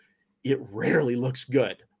scenes, it rarely looks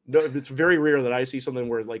good. No, it's very rare that I see something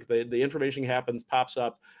where like the information happens, pops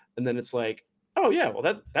up, and then it's like, oh yeah,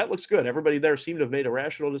 well that looks good. Everybody there seemed to have made a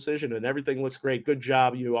rational decision and everything looks great. Good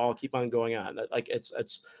job. You all keep on going on. Like it's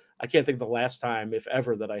I can't think the last time, if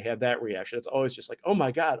ever, that I had that reaction. It's always just like, oh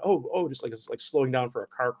my God, oh, just like it's like slowing down for a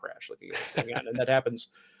car crash, looking at what's going on. And that happens.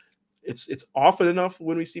 It's often enough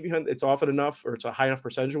when we see it's often enough, or it's a high enough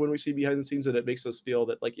percentage when we see behind the scenes that it makes us feel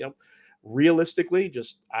that, like, realistically,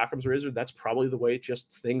 just Occam's razor, that's probably the way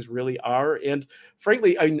just things really are. And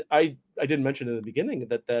frankly, I didn't mention in the beginning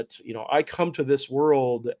that I come to this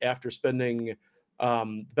world after spending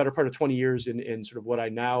the better part of 20 years in sort of what I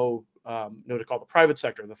now know to call the private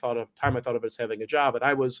sector. I thought of it as having a job, and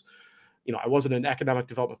I was, I wasn't an economic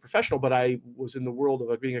development professional, but I was in the world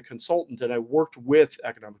of being a consultant, and I worked with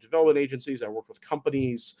economic development agencies. I worked with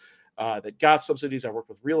companies that got subsidies. I worked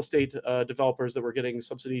with real estate developers that were getting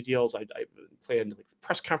subsidy deals. I planned like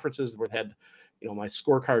press conferences where they had, my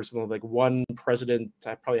scorecards, like one president,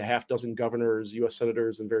 probably a half dozen governors, U.S.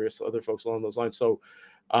 senators, and various other folks along those lines. So,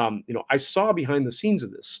 I saw behind the scenes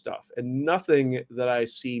of this stuff, and nothing that I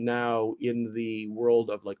see now in the world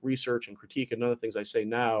of like research and critique and other things I say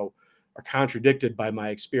now are contradicted by my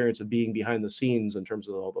experience of being behind the scenes in terms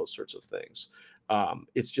of all those sorts of things.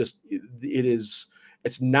 It's just,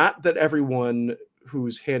 it's not that everyone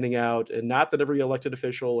who's handing out, and not that every elected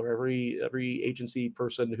official or every agency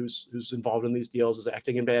person who's involved in these deals is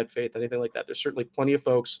acting in bad faith, anything like that. There's certainly plenty of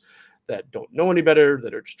folks that don't know any better,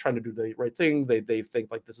 that are just trying to do the right thing. They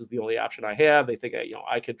think like this is the only option I have. They think,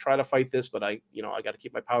 I could try to fight this, but I got to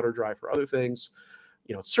keep my powder dry for other things.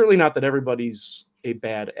 Certainly not that everybody's a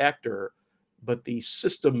bad actor, but the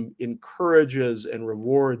system encourages and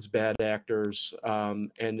rewards bad actors,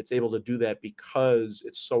 and it's able to do that because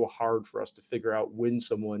it's so hard for us to figure out when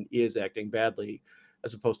someone is acting badly,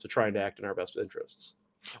 as opposed to trying to act in our best interests.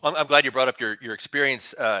 Well, I'm glad you brought up your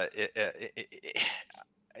experience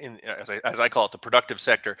in, as I call it, the productive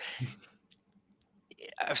sector.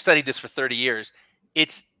 I've studied this for 30 years.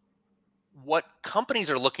 It's what companies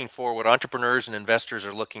are looking for, what entrepreneurs and investors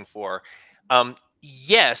are looking for.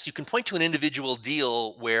 Yes, you can point to an individual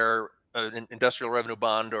deal where an industrial revenue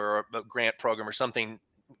bond or a grant program or something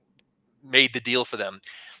made the deal for them.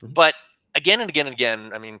 Mm-hmm. But again and again and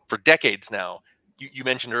again, I mean, for decades now, you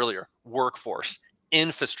mentioned earlier, workforce,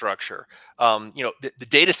 infrastructure. The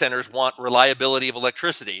data centers want reliability of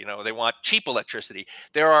electricity. They want cheap electricity.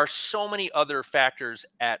 There are so many other factors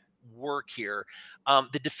at work here.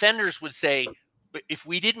 The defenders would say, if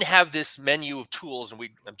we didn't have this menu of tools,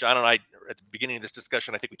 and John and I, at the beginning of this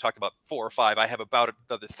discussion, I think we talked about 4 or 5. I have about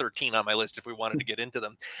another 13 on my list if we wanted to get into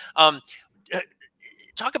them.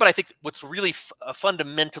 talk about, I think, what's really a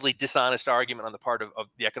fundamentally dishonest argument on the part of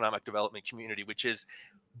the economic development community, which is,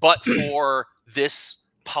 but for this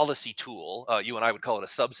policy tool, you and I would call it a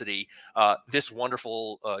subsidy, this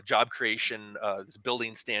wonderful job creation, this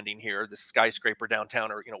building standing here, this skyscraper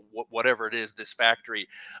downtown, or whatever it is, this factory,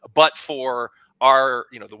 but for our,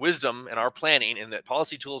 the wisdom and our planning and the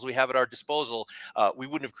policy tools we have at our disposal, we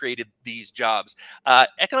wouldn't have created these jobs.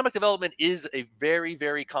 Economic development is a very,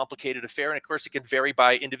 very complicated affair. And of course, it can vary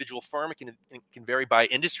by individual firm. It can vary by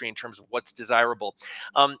industry in terms of what's desirable.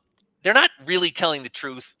 They're not really telling the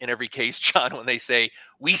truth in every case, John, when they say,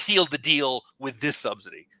 we sealed the deal with this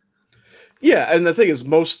subsidy. Yeah, and the thing is,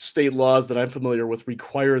 most state laws that I'm familiar with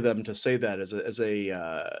require them to say that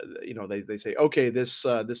they say, okay, this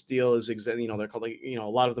deal is they're called, a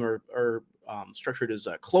lot of them are structured as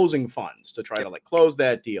closing funds to try to close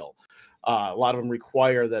that deal. A lot of them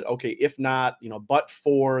require that, okay, if not, but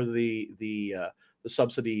for the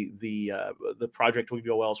subsidy, the project would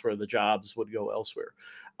go elsewhere, the jobs would go elsewhere.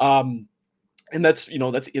 And that's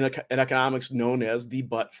in economics known as the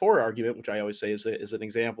but-for argument, which I always say is an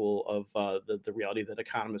example of the reality that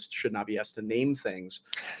economists should not be asked to name things,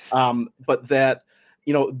 but that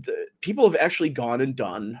people have actually gone and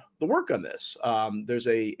done the work on this. There's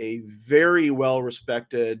a very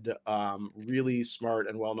well-respected, really smart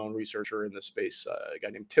and well-known researcher in this space, a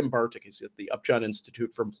guy named Tim Bartik. He's at the Upjohn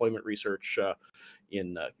Institute for Employment Research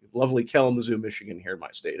in lovely Kalamazoo, Michigan, here in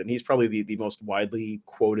my state. And he's probably the most widely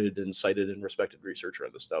quoted and cited and respected researcher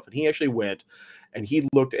on this stuff. And he actually went and he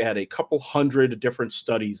looked at a couple hundred different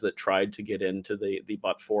studies that tried to get into the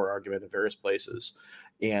but-for argument in various places.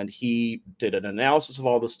 And he did an analysis of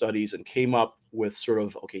all the studies and came up with sort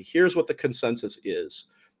of, okay, here's what the consensus is,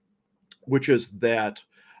 which is that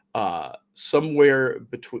somewhere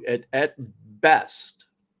between, at best,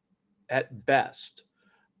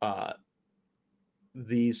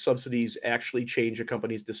 these subsidies actually change a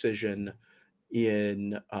company's decision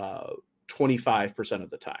in 25% of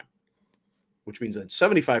the time, which means that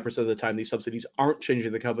 75% of the time, these subsidies aren't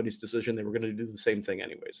changing the company's decision. They were going to do the same thing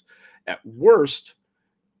anyways. At worst,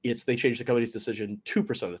 they change the company's decision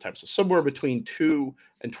 2% of the time. So somewhere between 2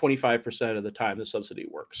 and 25% of the time, the subsidy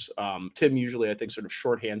works. Tim usually, I think, sort of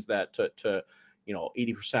shorthands that to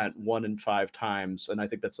 80%, 1 in 5 times. And I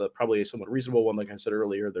think that's probably a somewhat reasonable one. Like I said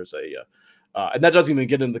earlier, there's and that doesn't even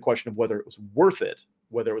get into the question of whether it was worth it,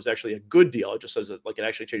 whether it was actually a good deal. It just says that it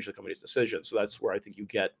actually changed the company's decision. So that's where I think you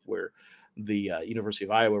get where the University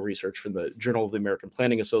of Iowa research from the Journal of the American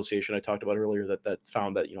Planning Association I talked about earlier that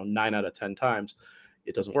found that 9 out of 10 times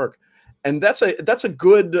it doesn't work. And that's a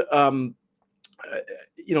good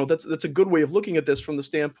that's a good way of looking at this from the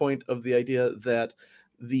standpoint of the idea that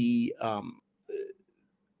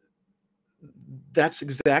that's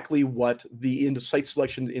exactly what the site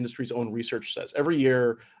selection industry's own research says. Every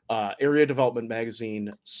year, Area Development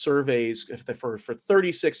Magazine surveys, for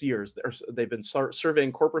 36 years, they've been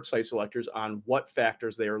surveying corporate site selectors on what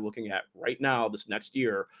factors they are looking at right now, this next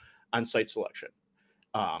year, on site selection.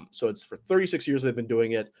 So it's for 36 years they've been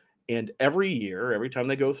doing it. And every year, every time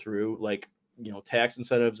they go through, tax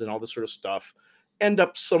incentives and all this sort of stuff, end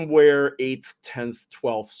up somewhere 8th, 10th,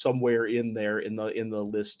 12th, somewhere in there in the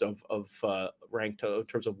list of ranked in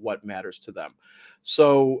terms of what matters to them.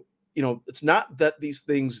 So, it's not that these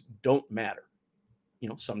things don't matter.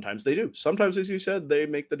 Sometimes they do. Sometimes, as you said, they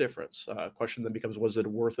make the difference. Question then becomes, was it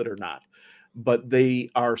worth it or not? But they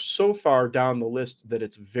are so far down the list that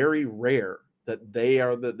it's very rare that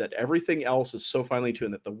that everything else is so finely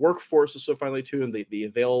tuned, that the workforce is so finely tuned, the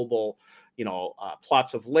available,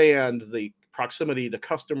 plots of land, the proximity to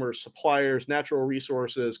customers, suppliers, natural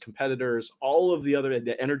resources, competitors, all of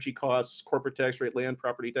the energy costs, corporate tax rate, land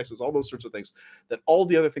property taxes, all those sorts of things, that all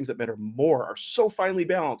the other things that matter more are so finely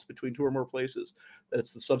balanced between 2 or more places that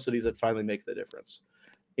it's the subsidies that finally make the difference.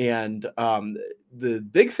 And the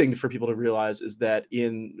big thing for people to realize is that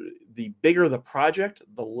in the bigger the project,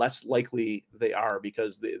 the less likely they are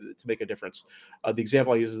to make a difference. The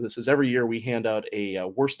example I use of this is every year we hand out a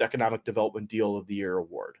Worst Economic Development Deal of the Year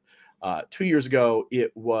award. 2 years ago,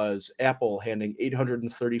 it was Apple handing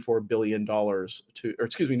 $834 billion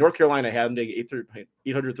North Carolina handing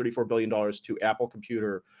 $834 billion to Apple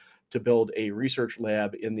Computer to build a research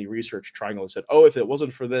lab in the Research Triangle. And said, oh, if it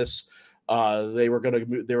wasn't for this, they were going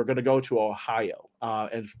to go to Ohio.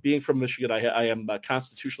 And being from Michigan, I am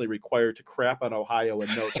constitutionally required to crap on Ohio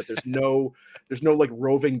and note that there's no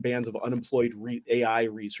roving bands of unemployed AI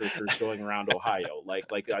researchers going around Ohio.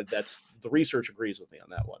 That's the research agrees with me on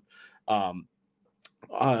that one.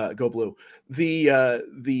 Go Blue.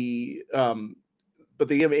 But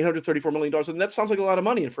they gave $834 million, and that sounds like a lot of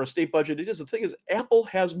money. And for a state budget, it is. The thing is, Apple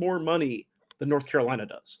has more money than North Carolina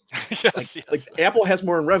does. Yes, yes. Like Apple has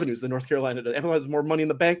more in revenues than North Carolina does. Apple has more money in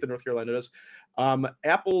the bank than North Carolina does.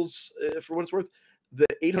 Apple's, for what it's worth, the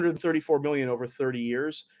 $834 million over 30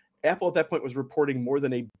 years, Apple at that point was reporting more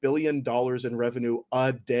than $1 billion in revenue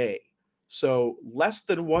a day. So less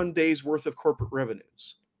than 1 day's worth of corporate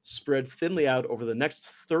revenues spread thinly out over the next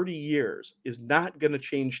 30 years is not going to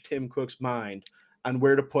change Tim Cook's mind on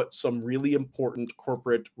where to put some really important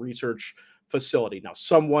corporate research facility. Now,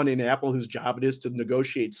 someone in Apple whose job it is to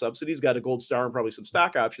negotiate subsidies got a gold star and probably some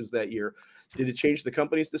stock options that year. Did it change the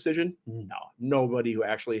company's decision? No. Nobody who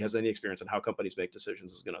actually has any experience on how companies make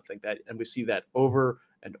decisions is going to think that. And we see that over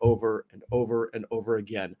and over and over and over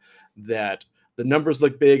again, that the numbers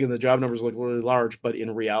look big and the job numbers look really large, but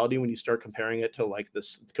in reality, when you start comparing it to like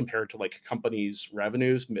this, compared to like companies'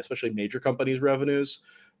 revenues, especially major companies' revenues,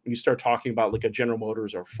 when you start talking about like a General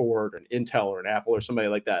Motors or Ford or an Intel or an Apple or somebody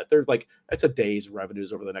like that, they're like, that's a day's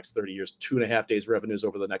revenues over the next 30 years, 2.5 days revenues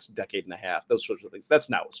over the next decade and a half, those sorts of things. That's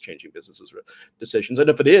not what's changing businesses' decisions. And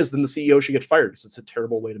if it is, then the CEO should get fired because it's a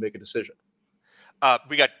terrible way to make a decision.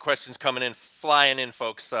 We got questions coming in, flying in,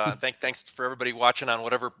 folks. Thanks for everybody watching on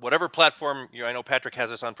whatever platform. I know Patrick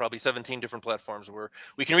has us on probably 17 different platforms where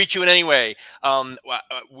we can reach you in any way.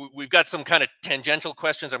 We've got some kind of tangential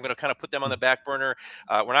questions. I'm going to kind of put them on the back burner.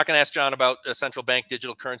 We're not going to ask John about central bank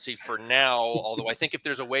digital currency for now, although I think if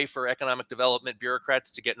there's a way for economic development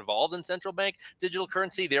bureaucrats to get involved in central bank digital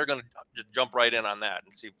currency, they're going to just jump right in on that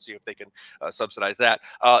and see if they can subsidize that.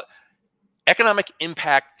 Economic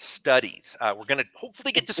impact studies. We're going to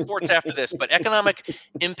hopefully get to sports after this, but economic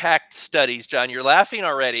impact studies, John, you're laughing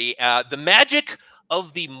already. The magic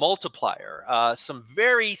of the multiplier. Some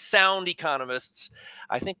very sound economists,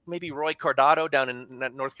 I think maybe Roy Cordato down in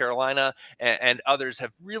North Carolina and others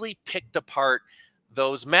have really picked apart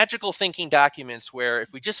those magical thinking documents where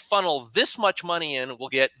if we just funnel this much money in, we'll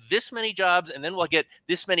get this many jobs, and then we'll get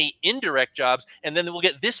this many indirect jobs, and then we'll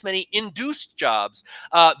get this many induced jobs.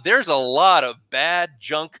 There's a lot of bad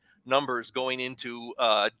junk numbers going into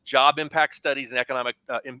job impact studies and economic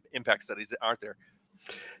impact studies, aren't there?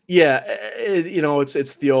 Yeah,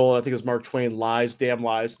 it's the old, I think it was Mark Twain, lies, damn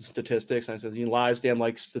lies, and statistics. And I said, lies, damn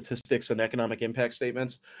like statistics and economic impact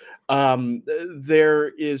statements. There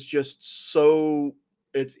is just so,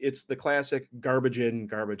 it's the classic garbage in,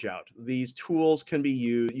 garbage out. These tools can be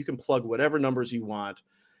used. You can plug whatever numbers you want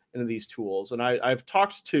into these tools. And I've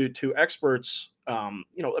talked to experts,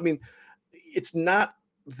 it's not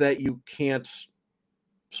that you can't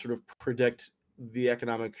sort of predict the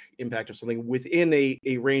economic impact of something within a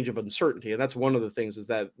range of uncertainty. And that's one of the things, is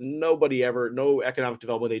that no economic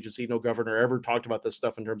development agency, no governor ever talked about this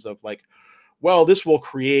stuff in terms of like, well, this will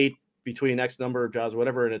create between X number of jobs,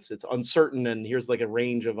 whatever, and it's uncertain, and here's like a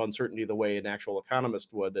range of uncertainty the way an actual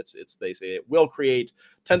economist would. They say it will create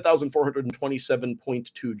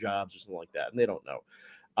 10,427.2 jobs or something like that, and they don't know.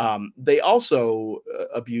 They also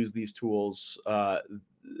abuse these tools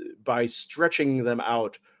by stretching them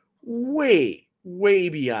out way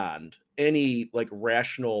beyond any like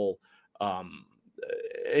rational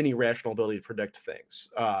ability to predict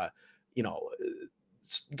things.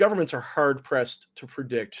 Governments are hard pressed to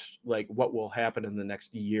predict like what will happen in the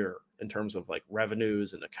next year in terms of like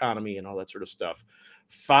revenues and economy and all that sort of stuff.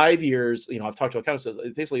 5 years, I've talked to economists,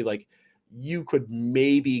 basically like you could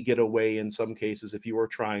maybe get away in some cases if you were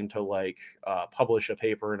trying to like publish a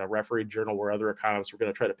paper in a refereed journal where other economists were going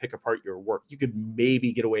to try to pick apart your work. You could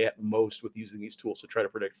maybe get away at most with using these tools to try to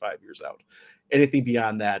predict 5 years out. Anything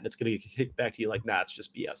beyond that, it's going to get kicked back to you like, nah, it's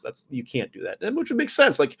just BS. You can't do that. And which would make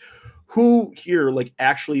sense. Like, who here like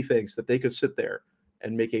actually thinks that they could sit there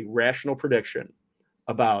and make a rational prediction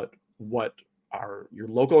about what your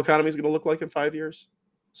local economy is going to look like in 5 years?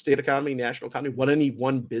 State economy, national economy, what any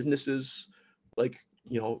one business's like,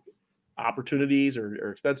 opportunities or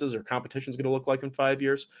expenses or competition is going to look like in 5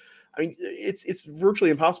 years. I mean, it's virtually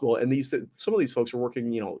impossible. And some of these folks are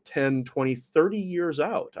working, 10, 20, 30 years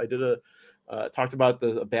out. I did talked about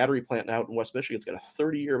the battery plant out in West Michigan. It's got a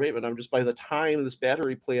 30-year abatement. I'm just, by the time this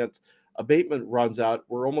battery plant abatement runs out,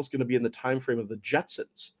 we're almost going to be in the time frame of the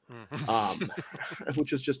Jetsons,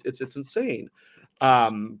 which is just, it's insane.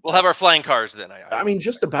 We'll have our flying cars then. I mean,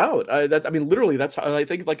 just about. Literally, that's how I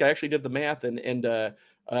think. Like, I actually did the math, and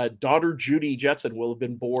daughter Judy Jetson will have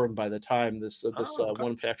been born by the time this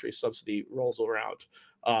one factory subsidy rolls around.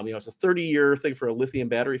 It's a 30-year thing for a lithium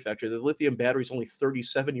battery factory. The lithium battery is only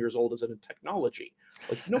 37 years old as a technology.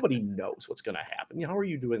 Like, nobody knows what's going to happen. How are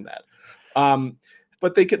you doing that?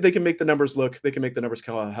 But they can make the numbers look. They can make the numbers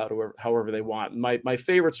come out however they want. My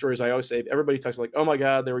favorite stories, I always say, everybody talks like, oh my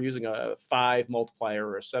God, they were using a 5 multiplier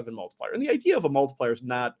or a 7 multiplier. And the idea of a multiplier is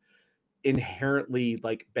not inherently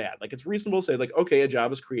like bad. Like it's reasonable to say like, okay, a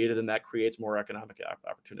job is created and that creates more economic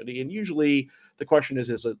opportunity. And usually the question is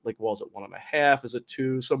it like, well, is it 1.5? Is it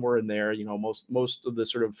 2? Somewhere in there, you know, most of the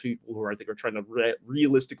sort of people who I think are trying to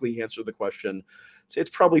realistically answer the question,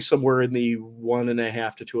 it's probably somewhere in the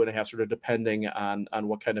 1.5 to 2.5, sort of depending on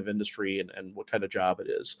what kind of industry and what kind of job it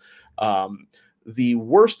is. The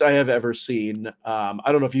worst I have ever seen.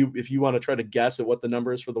 I don't know if you want to try to guess at what the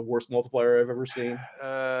number is for the worst multiplier I've ever seen.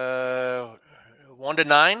 1 to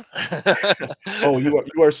 9. Oh, you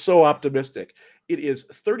are so optimistic. It is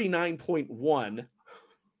 39.1,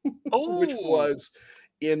 which was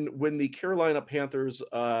when the Carolina Panthers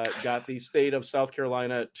got the state of South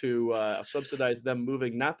Carolina to subsidize them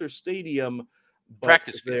moving not their stadium,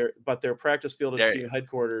 but their practice field and team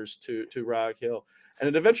headquarters to Rock Hill. And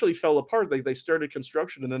it eventually fell apart. They started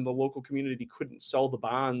construction, and then the local community couldn't sell the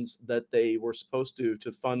bonds that they were supposed to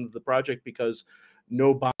fund the project because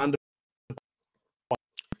no bond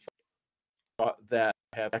that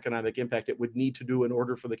have economic impact it would need to do in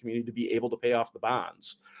order for the community to be able to pay off the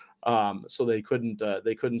bonds. So they couldn't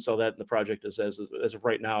sell that, and the project is as of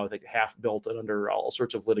right now, I think half built and under all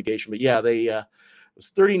sorts of litigation. But yeah, they it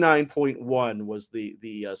was 39.1 was the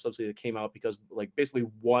subsidy that came out because like basically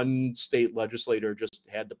one state legislator just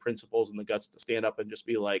had the principles and the guts to stand up and just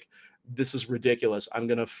be like, this is ridiculous. I'm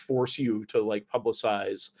going to force you to like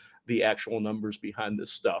publicize the actual numbers behind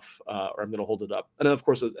this stuff, or I'm going to hold it up. And then, of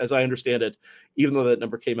course, as I understand it, even though that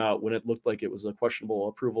number came out when it looked like it was a questionable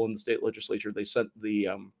approval in the state legislature, they sent the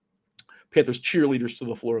Panthers cheerleaders to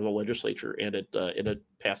the floor of the legislature, and it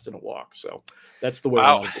passed in a walk. So that's the way a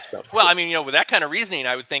lot of this stuff. Well, I mean, you know, with that kind of reasoning,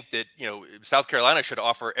 I would think that, you know, South Carolina should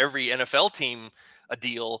offer every NFL team a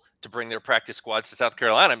deal to bring their practice squads to South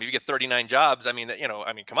Carolina. I mean, you get 39 jobs. I mean,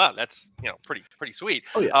 come on, that's, you know, pretty sweet.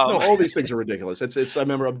 Oh yeah, no, all these things are ridiculous. It's. I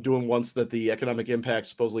remember I'm doing once that the economic impact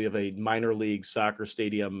supposedly of a minor league soccer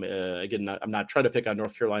stadium. Again, I'm not trying to pick on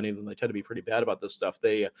North Carolina, even though they tend to be pretty bad about this stuff.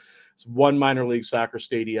 It's one minor league soccer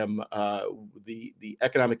stadium. The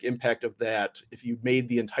economic impact of that, if you made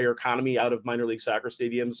the entire economy out of minor league soccer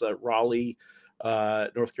stadiums, Raleigh,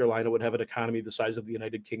 North Carolina would have an economy the size of the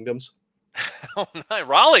United Kingdoms. Oh, nice.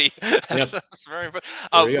 Raleigh. That's very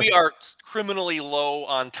we are criminally low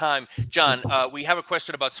on time. John, we have a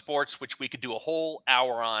question about sports, which we could do a whole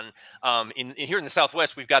hour on. Here in the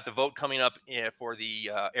Southwest, we've got the vote coming up for the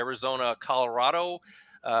Arizona, Colorado.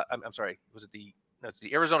 I'm sorry, it's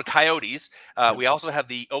the Arizona Coyotes. We also have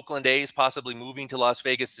the Oakland A's possibly moving to Las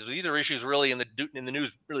Vegas. So these are issues really in the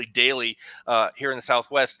news really daily here in the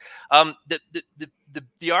Southwest.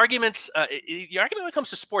 The arguments, the argument when it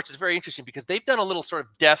comes to sports is very interesting because they've done a little sort of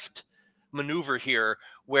deft maneuver here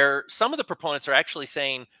where some of the proponents are actually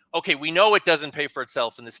saying, okay, we know it doesn't pay for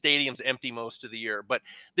itself and the stadium's empty most of the year, but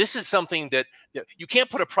this is something that you can't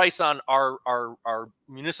put a price on our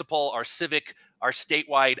municipal, our civic, our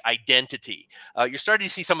statewide identity. You're starting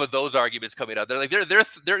to see some of those arguments coming out. They're like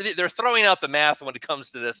they're throwing out the math when it comes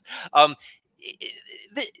to this.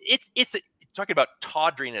 It's talking about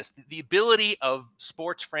tawdriness, the ability of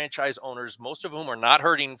sports franchise owners, most of whom are not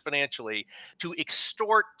hurting financially, to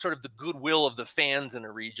extort sort of the goodwill of the fans in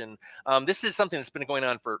a region. This is something that's been going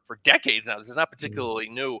on for decades now. This is not particularly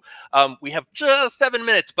new. We have just 7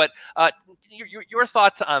 minutes, but your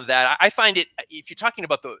thoughts on that? I find it, if you're talking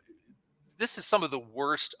about this is some of the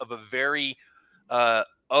worst of a very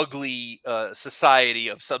ugly society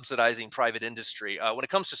of subsidizing private industry. When it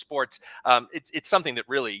comes to sports, it's something that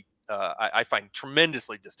really I find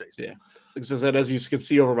tremendously distasteful. Yeah, because as you can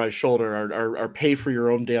see over my shoulder, our pay for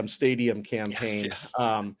your own damn stadium campaign. Yes.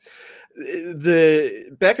 Back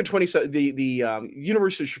in 2017, the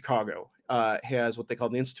University of Chicago has what they call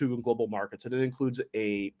the Institute of Global Markets, and it includes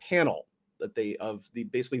a panel that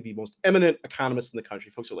basically the most eminent economists in the country,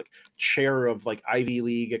 folks who are like chair of like Ivy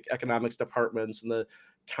League economics departments and the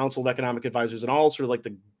Council of Economic Advisors and all sort of like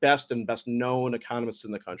the best known economists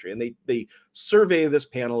in the country. And they survey this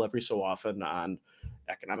panel every so often on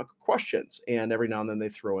economic questions. And every now and then they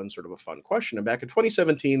throw in sort of a fun question. And back in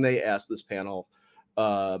 2017, they asked this panel,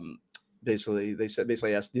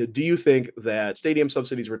 basically asked, do you think that stadium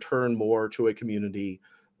subsidies return more to a community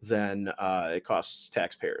than it costs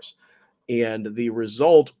taxpayers? And the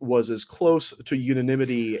result was as close to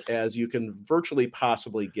unanimity as you can virtually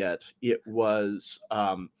possibly get. It was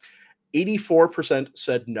 84%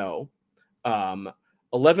 said no,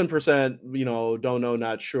 11%, don't know,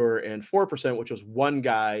 not sure, and 4%, which was one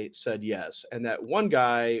guy, said yes. And that one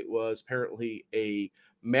guy was apparently a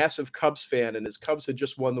massive Cubs fan, and his Cubs had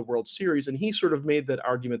just won the World Series. And he sort of made that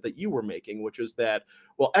argument that you were making, which is that,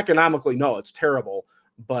 well, economically, no, it's terrible.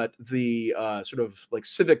 but the sort of like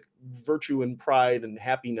civic virtue and pride and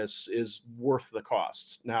happiness is worth the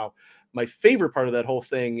costs. Now, my favorite part of that whole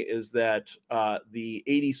thing is that the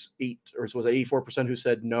 88 or was it 84% who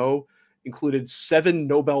said no included 7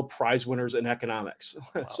 Nobel Prize winners in economics.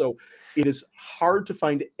 Wow. So it is hard to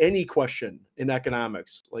find any question in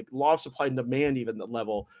economics, like law of supply and demand, even the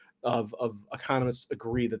level of economists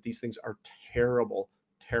agree that these things are terrible,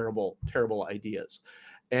 terrible, terrible ideas.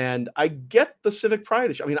 And I get the civic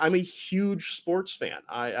pride issue. I mean, I'm a huge sports fan.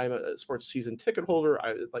 I'm a sports season ticket holder.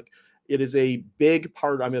 It is a big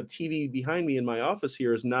part. I mean, the TV behind me in my office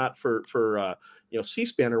here is not for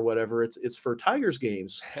C-SPAN or whatever. It's for Tigers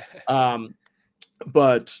games.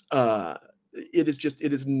 But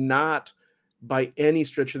it is not by any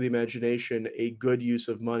stretch of the imagination a good use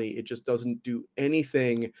of money. It just doesn't do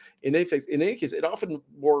anything. In any case, it often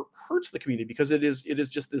more hurts the community because it is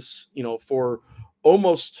just this, for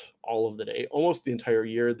almost all of the day, almost the entire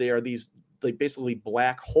year, they are these like basically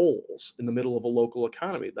black holes in the middle of a local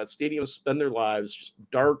economy. That stadiums spend their lives just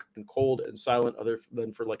dark and cold and silent, other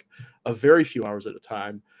than for like a very few hours at a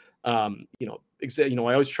time. I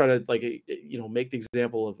always try to make the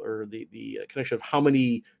example of, or the connection of how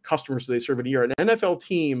many customers do they serve in a year. An NFL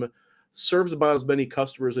team serves about as many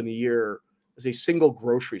customers in a year as a single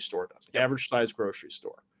grocery store does, average size grocery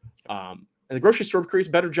store. And the grocery store creates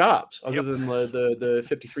better jobs other than the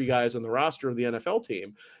 53 guys on the roster of the NFL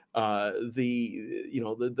team.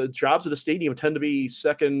 The jobs at a stadium tend to be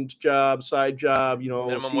second job, side job,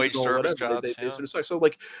 minimum wage service whatever. jobs. They sort of suck. So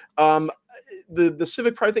the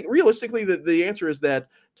civic pride thing, realistically, the answer is that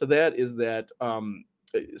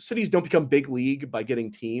cities don't become big league by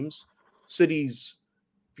getting teams. Cities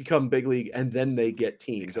become big league and then they get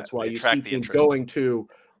teams. That's why you see teams going to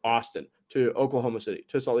Austin, to Oklahoma City,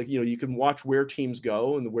 to Salt Lake. You can watch where teams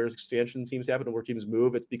go and where expansion teams happen and where teams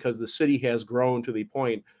move. It's because the city has grown to the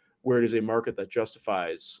point where it is a market that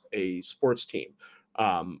justifies a sports team,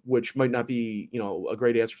 which might not be, a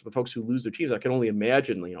great answer for the folks who lose their teams. I can only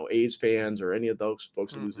imagine, A's fans or any of those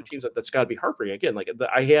folks who lose their teams. That's got to be heartbreaking. Again,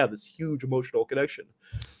 I have this huge emotional connection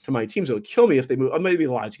to my teams. It would kill me if they move. Maybe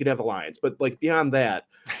the Lions. You could have the Lions, but beyond that,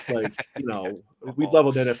 we'd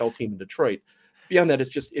level an NFL team in Detroit. Beyond that,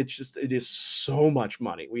 it is so much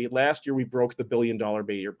money. Last year we broke the $1 billion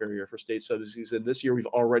barrier for state subsidies, and this year we've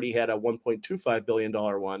already had a $1.25 billion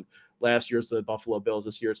one. Last year's the Buffalo Bills.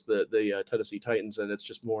 This year it's the Tennessee Titans, and it's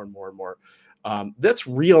just more and more and more. That's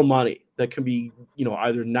real money that can be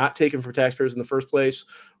either not taken from taxpayers in the first place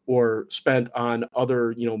or spent on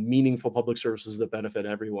other, meaningful public services that benefit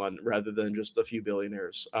everyone rather than just a few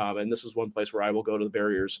billionaires. And this is one place where I will go to the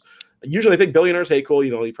barriers. Usually I think billionaires, hey, cool,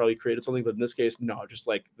 you probably created something, but in this case, no, just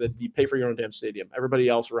like you pay for your own damn stadium. Everybody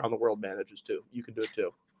else around the world manages too. You can do it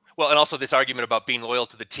too. Well, and also this argument about being loyal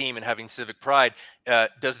to the team and having civic pride.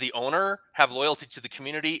 Does the owner have loyalty to the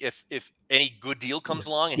community if any good deal comes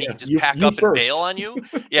along and he can just pack up and bail on you?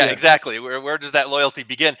 Yeah, exactly. Where does that loyalty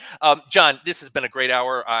begin? John, this has been a great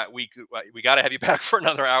hour. We got to have you back for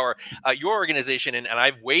another hour. Your organization, and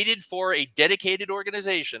I've waited for a dedicated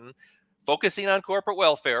organization focusing on corporate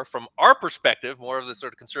welfare from our perspective, more of the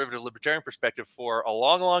sort of conservative libertarian perspective, for a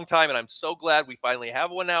long, long time. And I'm so glad we finally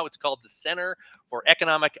have one now. It's called the Center for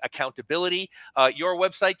Economic Accountability. Your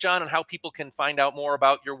website, John, and how people can find out more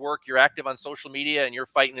about your work. You're active on social media and you're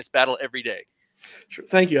fighting this battle every day. Sure.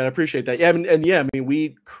 Thank you. I appreciate that. Yeah.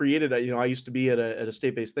 We created I used to be at a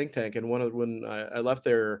state-based think tank. And when I left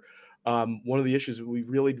there, one of the issues we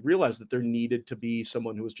really realized that there needed to be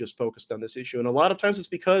someone who was just focused on this issue. And a lot of times it's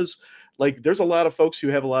because there's a lot of folks who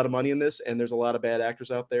have a lot of money in this, and there's a lot of bad actors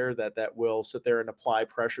out there that will sit there and apply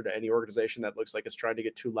pressure to any organization that looks like it's trying to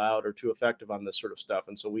get too loud or too effective on this sort of stuff.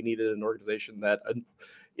 And so we needed an organization that,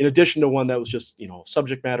 in addition to one that was just,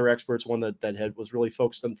 subject matter experts, one that was really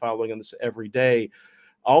focused on following on this every day.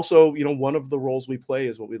 Also, one of the roles we play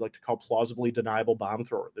is what we like to call plausibly deniable bomb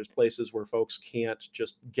thrower. There's places where folks can't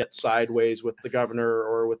just get sideways with the governor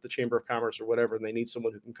or with the Chamber of Commerce or whatever, and they need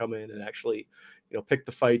someone who can come in and actually, pick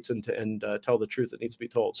the fights and tell the truth that needs to be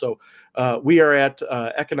told. So we are at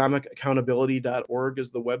economicaccountability.org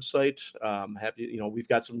is the website. We've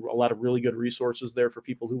got a lot of really good resources there for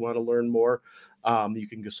people who want to learn more. You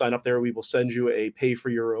can go sign up there. We will send you a pay for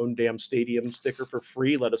your own damn stadium sticker for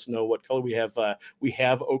free. Let us know what color we have. We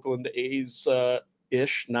have Oakland A's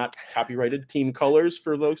ish, not copyrighted team colors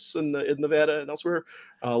for those in Nevada and elsewhere.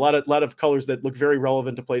 A lot of colors that look very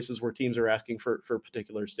relevant to places where teams are asking for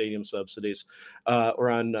particular stadium subsidies. Or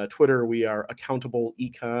on Twitter, we are Accountable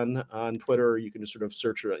Econ on Twitter. You can just sort of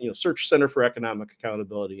search Center for Economic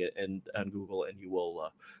Accountability and on Google, and you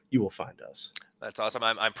will find us. That's awesome.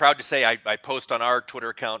 I'm proud to say I post on our Twitter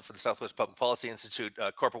account for the Southwest Public Policy Institute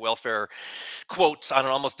corporate welfare quotes on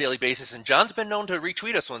an almost daily basis, and John's been known to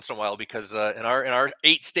retweet us once in a while because in our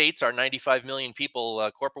 8 states, our 95 million people,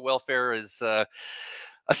 corporate welfare is a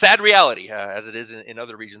sad reality, as it is in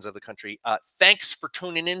other regions of the country. Thanks for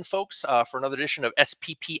tuning in, folks, for another edition of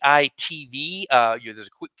SPPI-TV. There's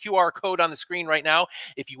a quick QR code on the screen right now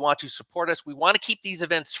if you want to support us. We want to keep these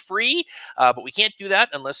events free, but we can't do that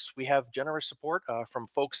unless we have generous support from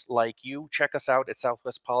folks like you. Check us out at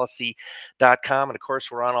southwestpolicy.com. And of course,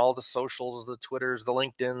 we're on all the socials, the Twitters, the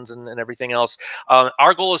LinkedIn's, and everything else.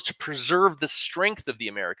 Our goal is to preserve the strength of the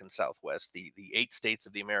American Southwest, the 8 states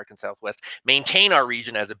of the American Southwest, maintain our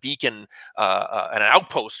region as a beacon and an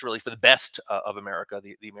outpost, really, for the best of America,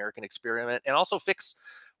 the American experiment, and also fix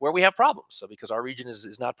where we have problems. So, because our region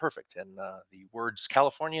is not perfect, and the words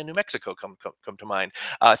California and New Mexico come to mind.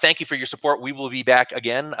 Thank you for your support. We will be back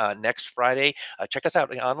again next Friday. Check us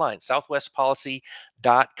out online,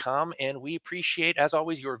 southwestpolicy.com, and we appreciate, as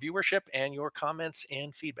always, your viewership and your comments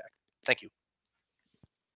and feedback. Thank you.